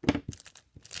here.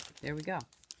 There we go.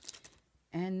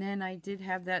 And then I did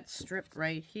have that strip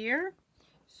right here.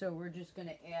 So we're just going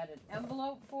to add an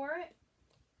envelope for it.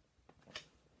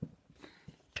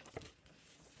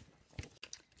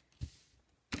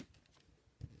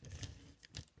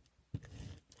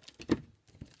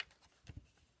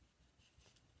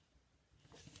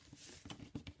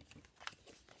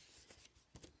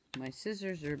 My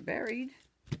scissors are buried.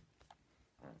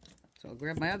 So I'll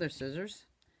grab my other scissors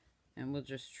and we'll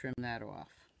just trim that off.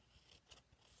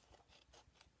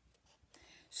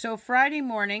 So Friday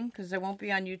morning, because I won't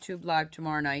be on YouTube Live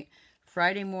tomorrow night,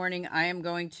 Friday morning I am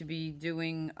going to be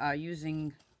doing,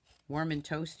 using Warm and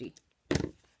Toasty.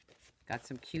 Got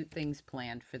some cute things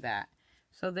planned for that.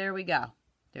 So there we go.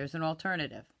 There's an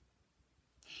alternative.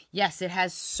 Yes, it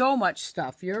has so much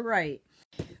stuff. You're right.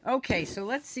 Okay, so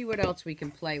let's see what else we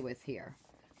can play with here.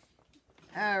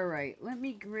 All right, let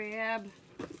me grab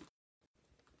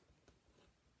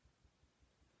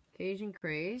Cajun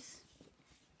Craze.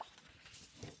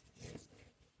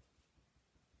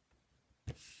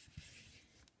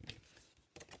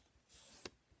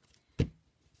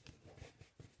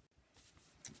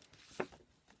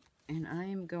 And I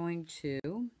am going to,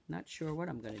 not sure what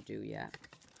I'm going to do yet.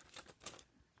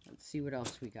 Let's see what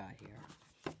else we got here.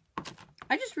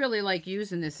 I just really like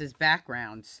using this as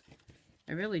backgrounds.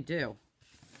 I really do.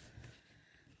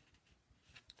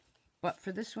 But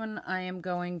for this one, I am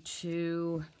going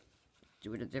to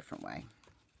do it a different way.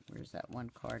 Where's that one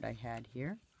card I had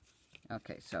here?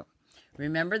 Okay, so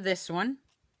remember this one,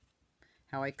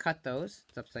 how I cut those.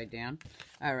 It's upside down.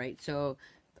 All right, so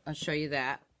I'll show you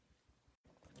that.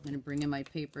 I'm going to bring in my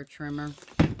paper trimmer.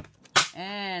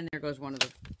 And there goes one of the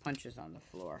punches on the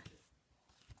floor.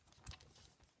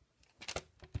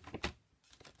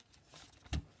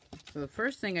 So the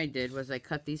first thing I did was I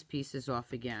cut these pieces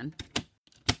off again.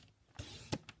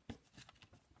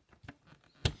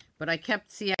 But I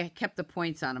kept the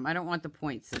points on them. I don't want the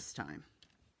points this time.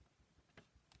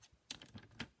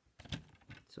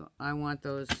 So I want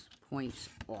those points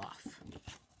off.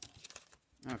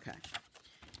 Okay.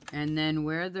 And then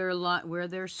where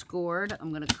they're scored,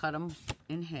 I'm going to cut them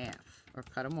in half or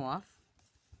cut them off.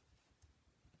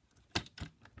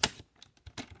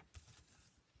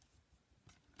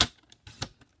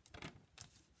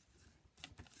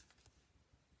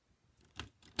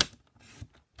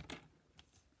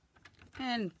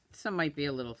 And some might be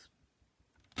a little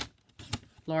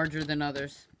larger than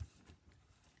others.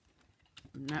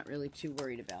 I'm not really too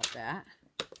worried about that.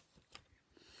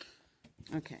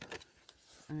 Okay.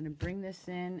 I'm going to bring this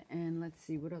in and let's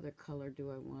see, what other color do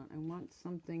I want? I want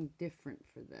something different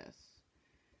for this.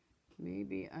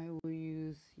 Maybe I will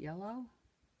use yellow.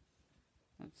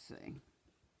 Let's see.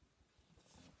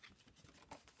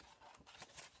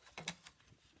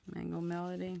 Mango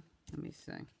Melody. Let me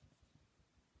see.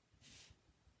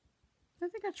 I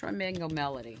think I'll try Mango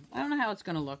Melody. I don't know how it's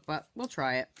going to look, but we'll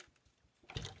try it.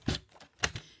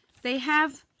 They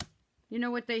have, you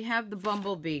know what, they have the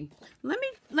Bumblebee.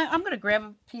 I'm going to grab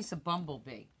a piece of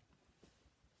Bumblebee.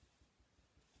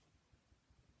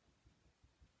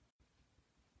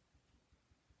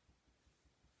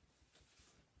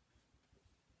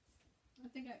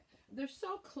 They're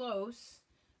so close.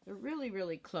 They're really,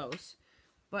 really close.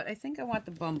 But I think I want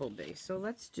the Bumblebee. So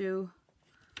let's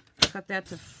cut that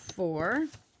to 4.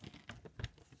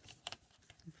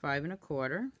 5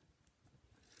 1/4.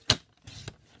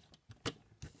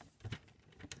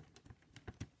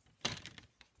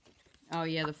 Oh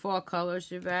yeah, the fall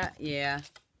colors, Yvette. Yeah.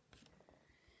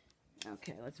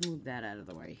 Okay, let's move that out of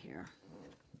the way here.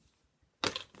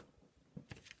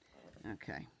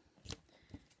 Okay.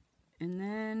 And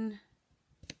then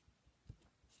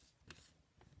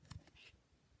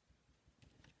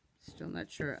still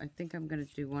not sure. I think I'm going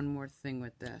to do one more thing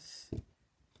with this.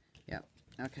 Yep.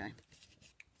 Okay.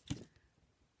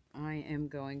 I am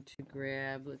going to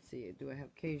grab, let's see, do I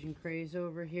have Cajun Craze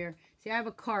over here? See, I have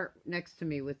a cart next to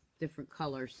me with different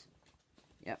colors.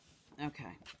 Yep.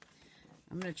 Okay.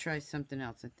 I'm going to try something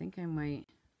else. I think I might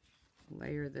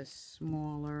layer this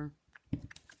smaller.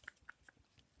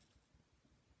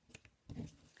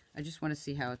 I just want to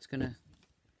see how it's going to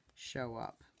show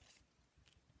up.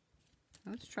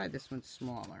 Let's try this one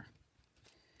smaller.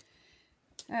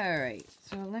 All right,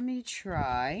 so let me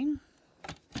try.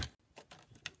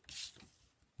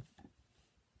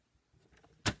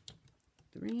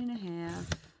 Three and a half.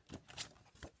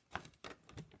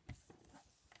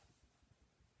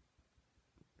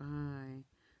 By,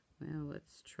 well,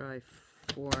 let's try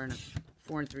 4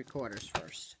 3/4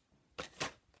 first.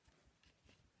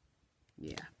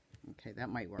 Yeah, okay, that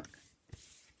might work.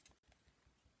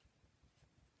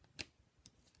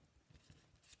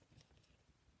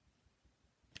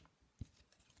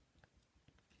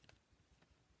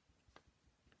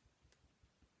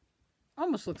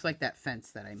 Almost looks like that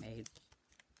fence that I made.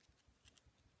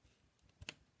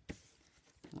 I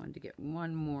wanted to get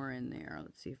one more in there.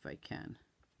 Let's see if I can.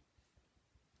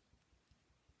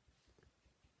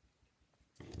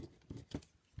 If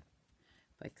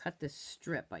I cut this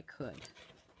strip, I could.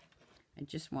 I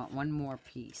just want one more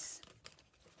piece.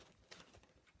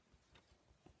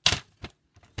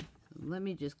 Let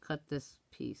me just cut this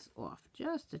piece off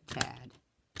just a tad.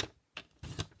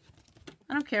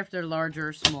 I don't care if they're larger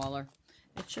or smaller.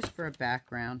 It's just for a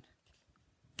background.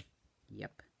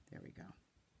 Yep, there we go.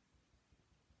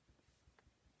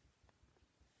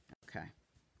 Okay.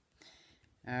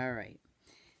 All right.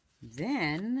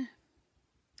 Then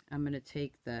I'm going to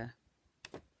take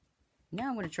now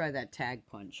I'm going to try that tag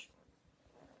punch.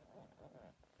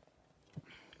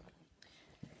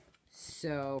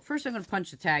 So first I'm going to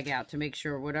punch the tag out to make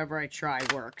sure whatever I try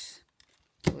works.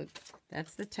 So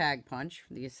that's the tag punch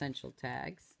for the essential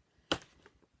tags.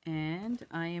 And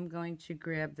I am going to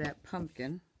grab that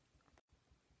pumpkin.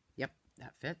 Yep,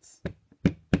 that fits.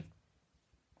 Okay,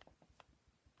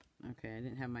 I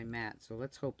didn't have my mat, so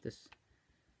let's hope this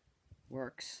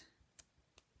works.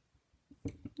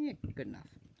 Yeah, good enough.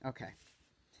 Okay.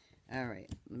 All right,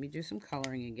 let me do some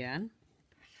coloring again.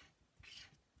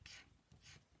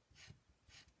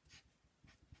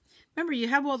 Remember, you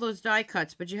have all those die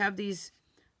cuts, but you have these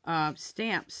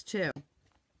stamps too.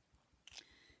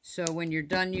 So when you're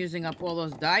done using up all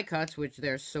those die cuts, which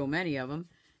there's so many of them,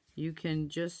 you can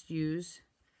just use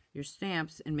your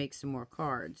stamps and make some more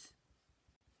cards.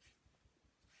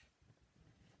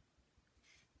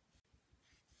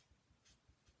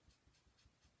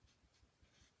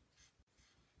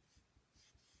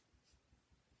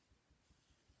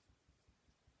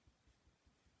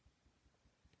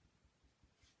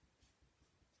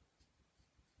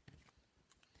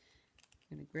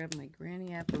 I'm going to grab my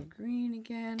Granny Apple Green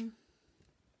again.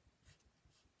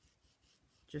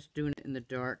 Just doing it in the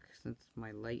dark since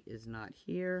my light is not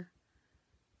here,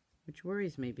 which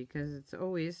worries me because it's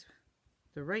always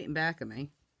the right in back of me.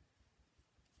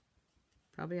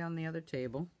 Probably on the other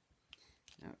table.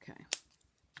 Okay.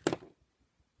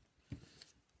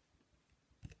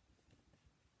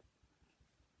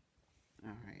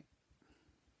 All right.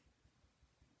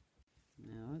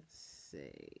 Now let's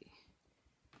see.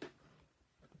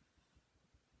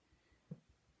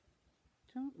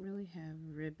 Don't really have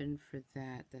ribbon for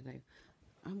that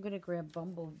I'm going to grab the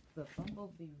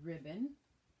Bumblebee ribbon.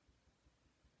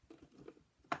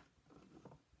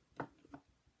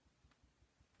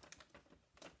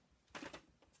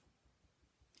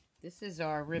 This is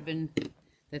our ribbon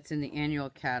that's in the annual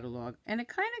catalog. And I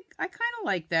kind of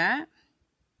like that.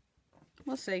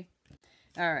 We'll see.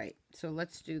 All right, so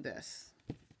let's do this.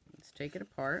 Let's take it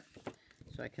apart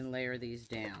so I can layer these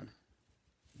down.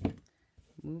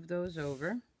 Move those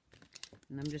over,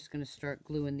 and I'm just going to start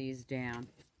gluing these down.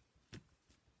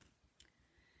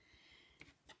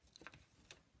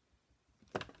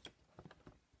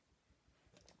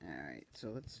 All right, so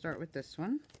let's start with this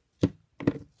one.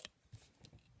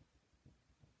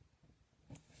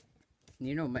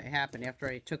 You know what might happen after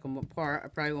I took them apart. I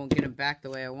probably won't get them back the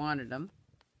way I wanted them.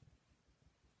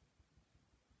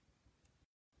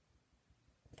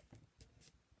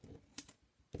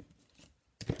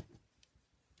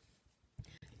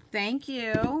 Thank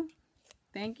you.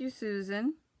 Thank you,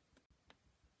 Susan.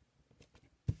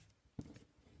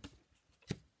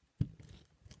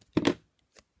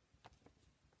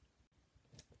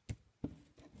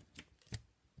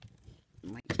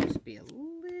 Might just be a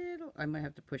little, I might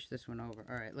have to push this one over.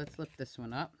 All right, let's lift this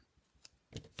one up.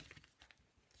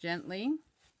 Gently.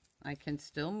 I can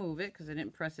still move it because I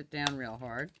didn't press it down real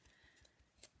hard.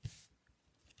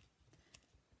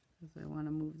 I want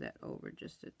to move that over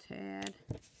just a tad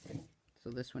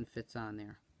so this one fits on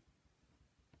there.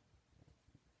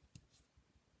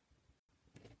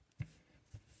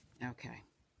 Okay.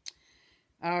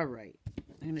 All right.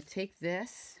 I'm going to take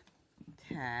this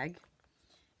tag,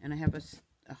 and I have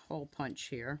a hole punch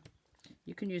here.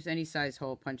 You can use any size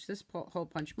hole punch. This hole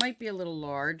punch might be a little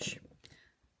large.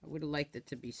 I would have liked it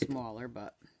to be smaller,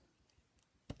 but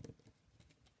I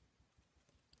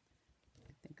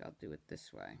think I'll do it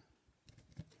this way.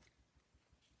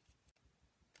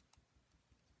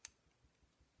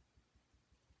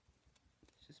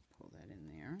 Just pull that in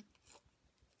there.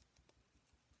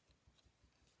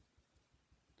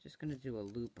 Just going to do a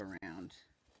loop around.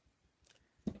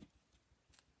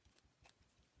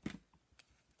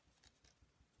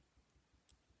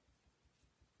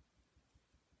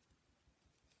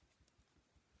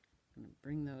 I'm going to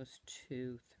bring those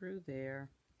two through there.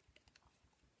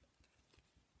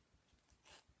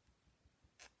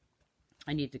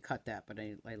 I need to cut that, but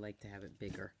I like to have it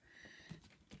bigger.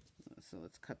 So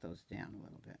let's cut those down a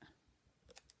little bit.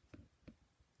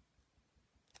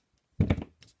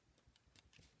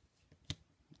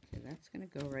 Okay, that's going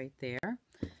to go right there.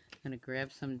 I'm going to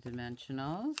grab some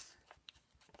dimensionals.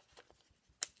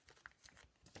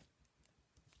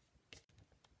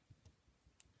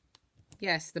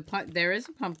 Yes, there is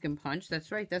a pumpkin punch.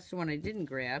 That's right. That's the one I didn't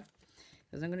grab,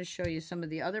 because I'm going to show you some of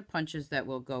the other punches that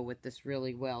will go with this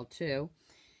really well too.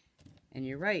 And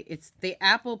you're right. It's the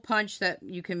apple punch that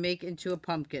you can make into a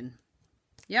pumpkin.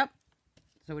 Yep.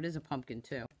 So it is a pumpkin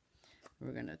too.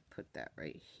 We're going to put that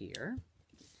right here.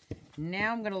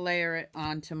 Now I'm going to layer it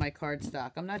onto my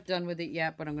cardstock. I'm not done with it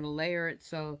yet, but I'm going to layer it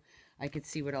so I can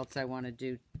see what else I want to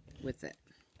do with it.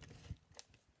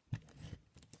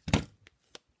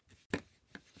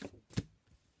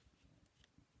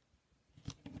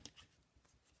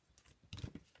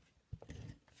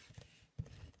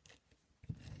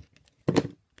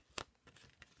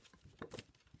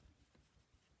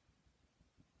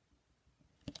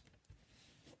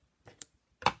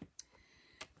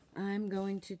 I'm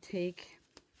going to take,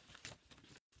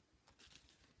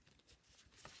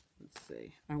 let's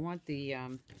see, I want the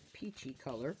peachy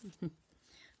color. I'm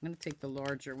going to take the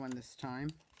larger one this time.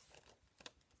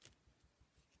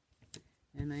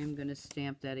 And I am going to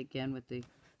stamp that again with the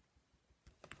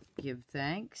Give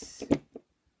Thanks.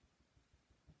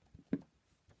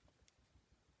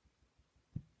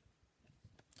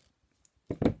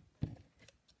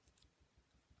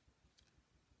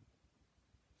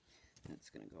 That's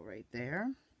going to go right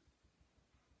there.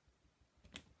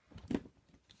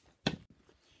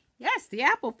 Yes, the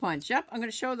apple punch. Yep, I'm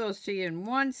going to show those to you in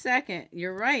 1 second.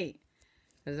 You're right.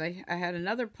 Because I had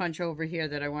another punch over here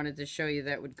that I wanted to show you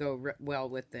that would go well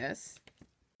with this.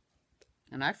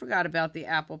 And I forgot about the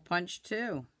apple punch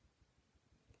too.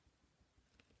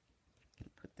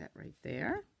 Put that right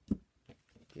there.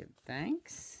 Give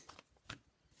Thanks.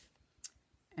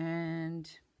 And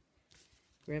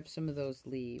grab some of those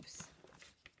leaves.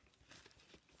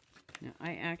 Now,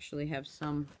 I actually have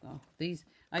some, these,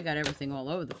 I got everything all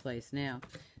over the place now.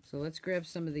 So let's grab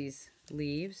some of these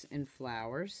leaves and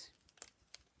flowers.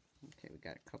 Okay, we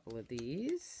got a couple of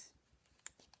these.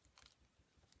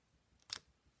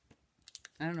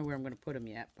 I don't know where I'm going to put them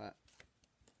yet, but.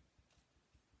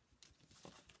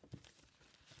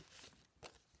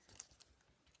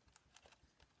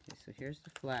 Okay, so here's the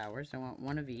flowers. I want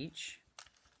one of each.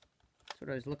 That's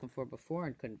what I was looking for before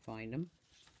and couldn't find them.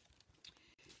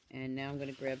 And now I'm going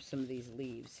to grab some of these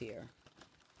leaves here.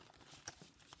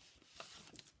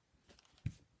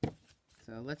 So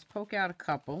So let's poke out a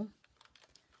couple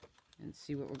and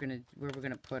see what where we're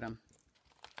gonna put them.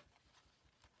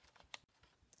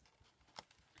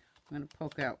 I'm gonna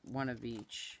poke out one of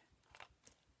each.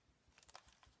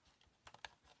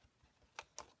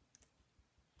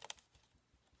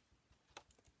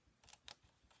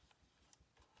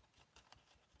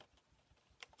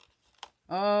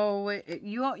 Oh,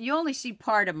 you only see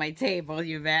part of my table,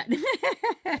 Yvette.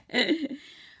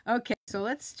 Okay, so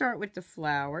let's start with the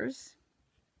flowers.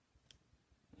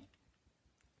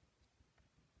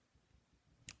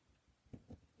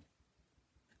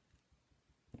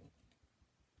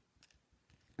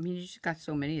 I mean, you just got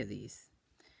so many of these.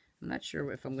 I'm not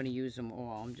sure if I'm going to use them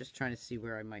all. I'm just trying to see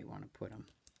where I might want to put them.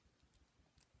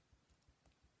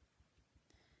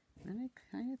 And I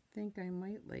kind of think I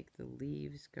might like the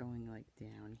leaves going like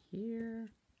down here.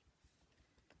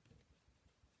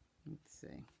 Let's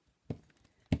see.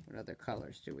 What other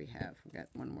colors do we have? We got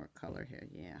one more color here.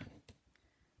 Yeah.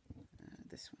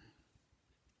 This one.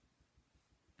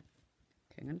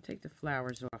 Okay, I'm going to take the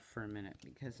flowers off for a minute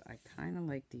because I kind of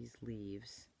like these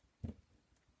leaves.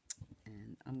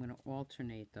 And I'm going to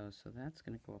alternate those. So that's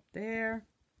going to go up there.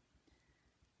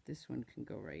 This one can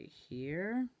go right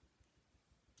here.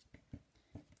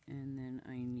 And then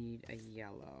I need a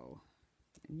yellow.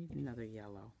 I need another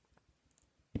yellow.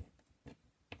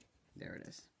 There it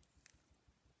is.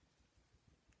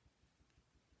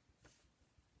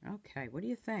 Okay, what do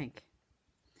you think?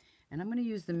 And I'm going to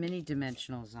use the mini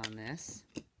dimensionals on this.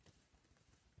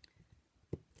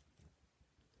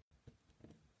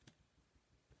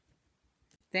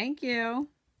 Thank you.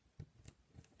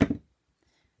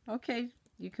 Okay,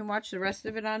 you can watch the rest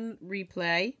of it on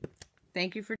replay.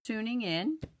 Thank you for tuning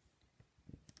in.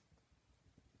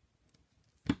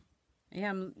 Yeah,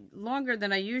 I'm longer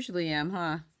than I usually am,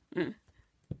 huh?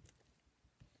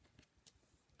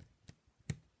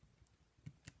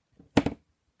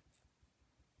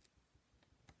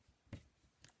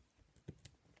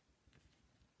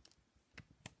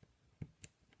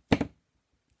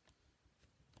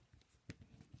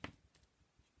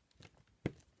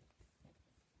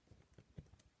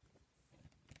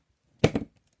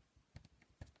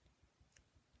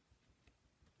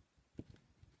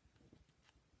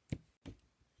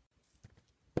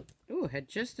 Ooh, had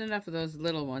just enough of those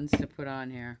little ones to put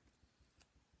on here.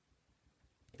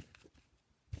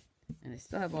 And I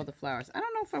still have all the flowers. I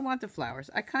don't know if I want the flowers.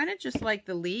 I kind of just like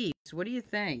the leaves. What do you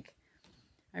think?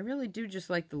 I really do just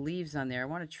like the leaves on there. I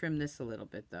want to trim this a little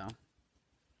bit, though.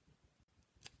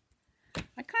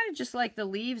 I kind of just like the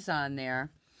leaves on there.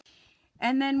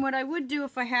 And then what I would do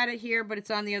if I had it here, but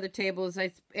it's on the other table, is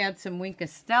I'd add some Wink of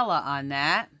Stella on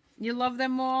that. You love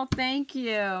them all? Thank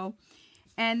you.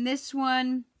 And this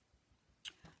one,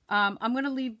 I'm going to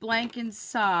leave blank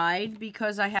inside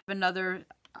because I have another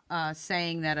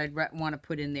saying that I'd want to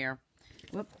put in there.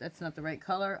 Whoop, that's not the right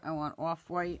color. I want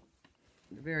off-white,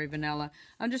 very vanilla.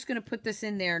 I'm just going to put this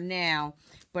in there now,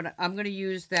 but I'm going to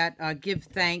use that Give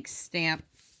Thanks stamp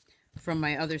from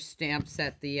my other stamp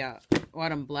set, the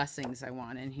Autumn Blessings I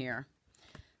want in here.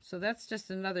 So that's just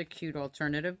another cute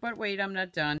alternative. But wait, I'm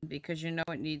not done because you know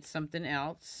it needs something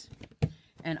else.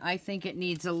 And I think it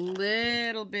needs a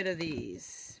little bit of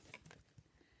these.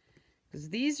 Because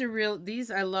these are real,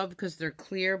 these I love because they're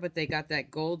clear, but they got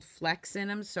that gold flecks in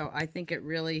them. So I think it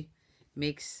really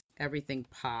makes everything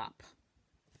pop.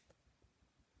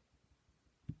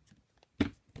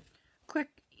 Quick,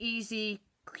 easy,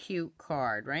 cute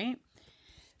card, right?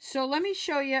 So let me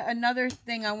show you another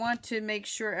thing I want to make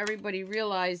sure everybody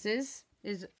realizes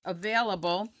is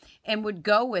available and would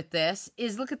go with this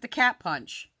is look at the cat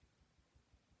punch.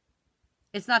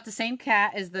 It's not the same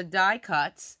cat as the die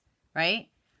cuts, right?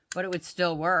 But it would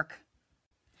still work.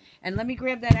 And let me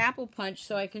grab that apple punch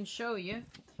so I can show you,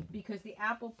 because the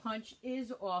apple punch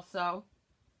is also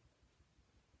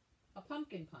a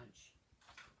pumpkin punch.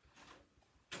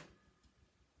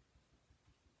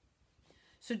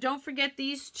 So don't forget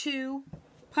these two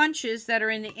punches that are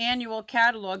in the annual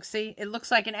catalog. See, it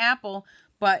looks like an apple,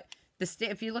 but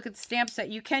if you look at the stamp set,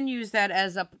 you can use that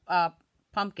as a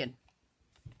pumpkin.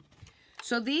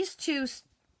 So these two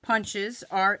punches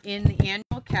are in the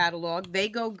annual catalog. They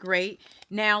go great.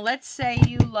 Now, let's say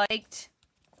you liked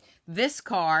this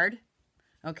card,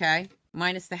 okay,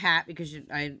 minus the hat because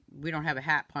we don't have a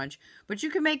hat punch. But you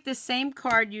can make the same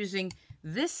card using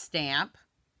this stamp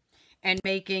and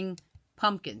making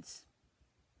pumpkins.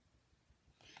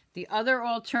 The other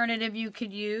alternative you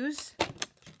could use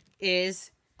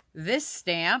is this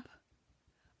stamp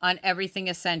on Everything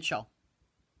Essential.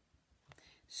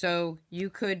 So you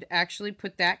could actually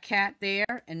put that cat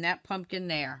there and that pumpkin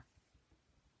there.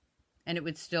 And it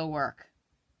would still work,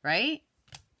 right?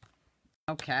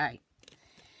 Okay.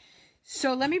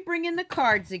 So let me bring in the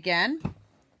cards again.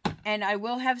 And I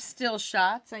will have still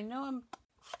shots. I know I'm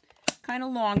kind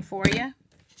of long for you.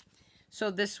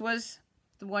 So this was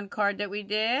the one card that we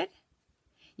did.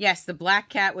 Yes, the black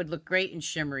cat would look great in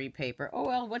shimmery paper. Oh,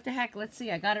 well, what the heck? Let's see.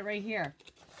 I got it right here.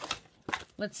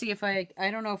 Let's see if I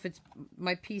don't know if it's,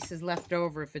 my piece is left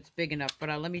over, if it's big enough, but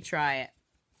let me try it.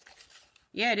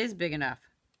 Yeah, it is big enough.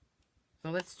 So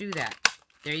let's do that.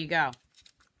 There you go.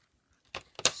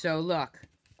 So look,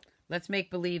 let's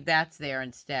make believe that's there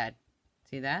instead.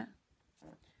 See that?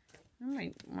 I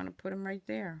might want to put him right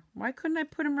there. Why couldn't I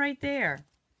put him right there?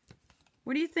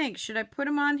 What do you think? Should I put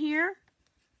him on here?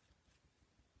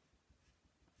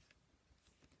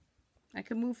 I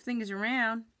can move things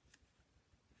around.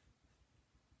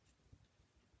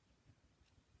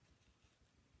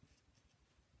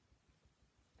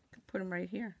 I could put him right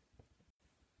here.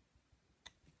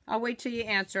 I'll wait till you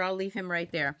answer. I'll leave him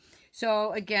right there.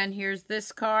 So again, here's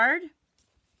this card.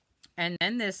 And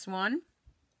then this one.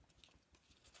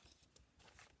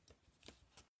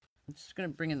 I'm just going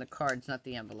to bring in the cards, not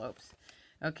the envelopes.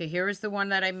 Okay, here is the one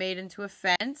that I made into a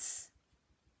fence.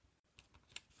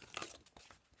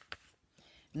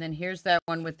 And then here's that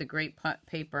one with the great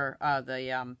paper,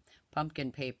 the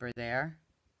pumpkin paper there.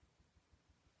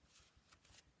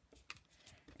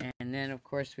 And then, of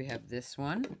course, we have this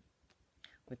one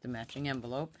with the matching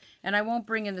envelope. And I won't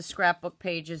bring in the scrapbook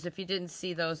pages. If you didn't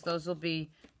see those will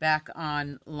be back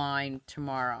online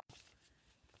tomorrow.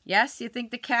 Yes, you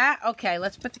think the cat? Okay,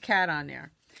 let's put the cat on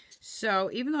there. So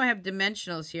even though I have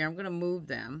dimensionals here, I'm going to move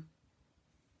them.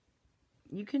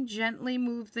 You can gently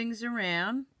move things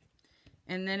around.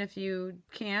 And then if you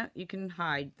can't, you can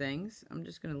hide things. I'm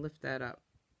just going to lift that up.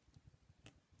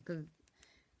 And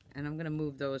I'm going to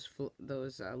move those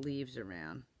leaves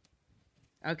around.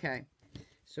 Okay,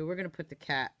 so we're going to put the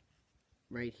cat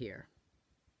right here.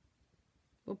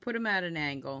 We'll put him at an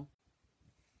angle.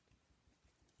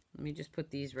 Let me just put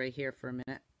these right here for a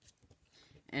minute.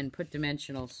 And put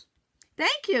dimensionals.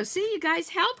 Thank you. See, you guys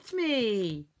helped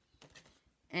me.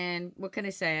 And what can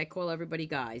I say? I call everybody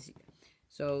guys.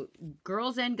 So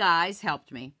girls and guys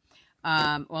helped me.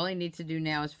 All I need to do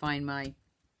now is find my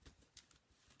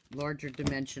larger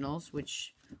dimensionals,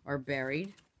 which are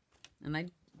buried. And I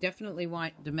definitely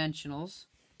want dimensionals,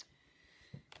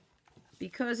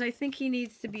 because I think he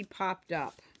needs to be popped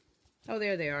up. Oh,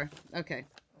 there they are. Okay.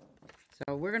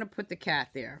 So we're going to put the cat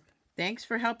there. Thanks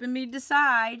for helping me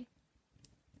decide.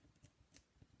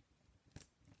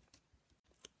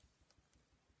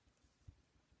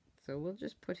 So we'll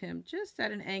just put him just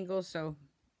at an angle, so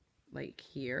like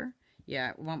here.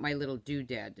 Yeah, I want my little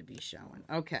doodad to be showing.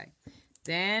 Okay.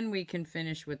 Then we can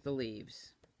finish with the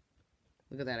leaves.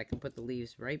 Look at that. I can put the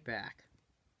leaves right back.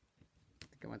 I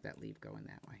think I want that leaf going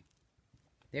that way.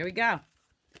 There we go.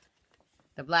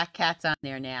 The black cat's on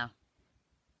there now.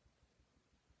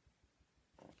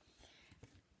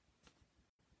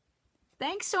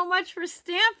 Thanks so much for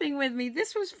stamping with me.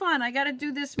 This was fun. I got to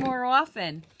do this more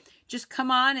often. Just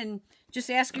come on and just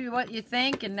ask you what you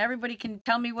think, and everybody can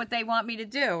tell me what they want me to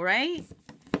do, right?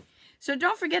 So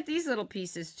don't forget these little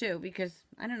pieces too, because,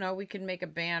 I don't know, we can make a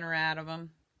banner out of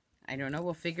them. I don't know.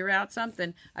 We'll figure out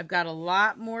something. I've got a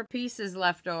lot more pieces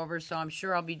left over, so I'm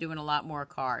sure I'll be doing a lot more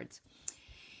cards.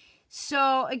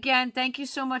 So, again, thank you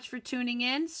so much for tuning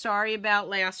in. Sorry about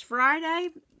last Friday,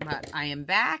 but I am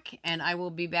back, and I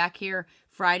will be back here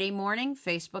Friday morning,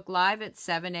 Facebook Live at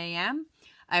 7 a.m.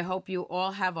 I hope you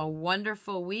all have a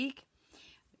wonderful week.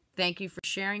 Thank you for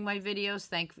sharing my videos.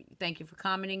 Thank you for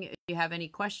commenting. If you have any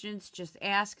questions, just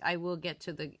ask. I will get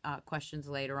to the questions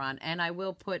later on, and I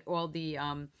will put all the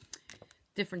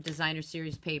different designer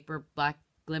series paper, black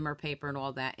glimmer paper, and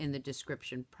all that in the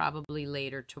description, probably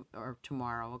later or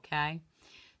tomorrow, okay?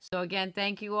 So again,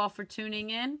 thank you all for tuning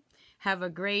in. Have a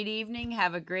great evening,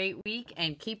 have a great week,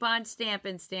 and keep on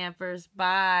stamping, stampers.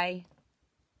 Bye.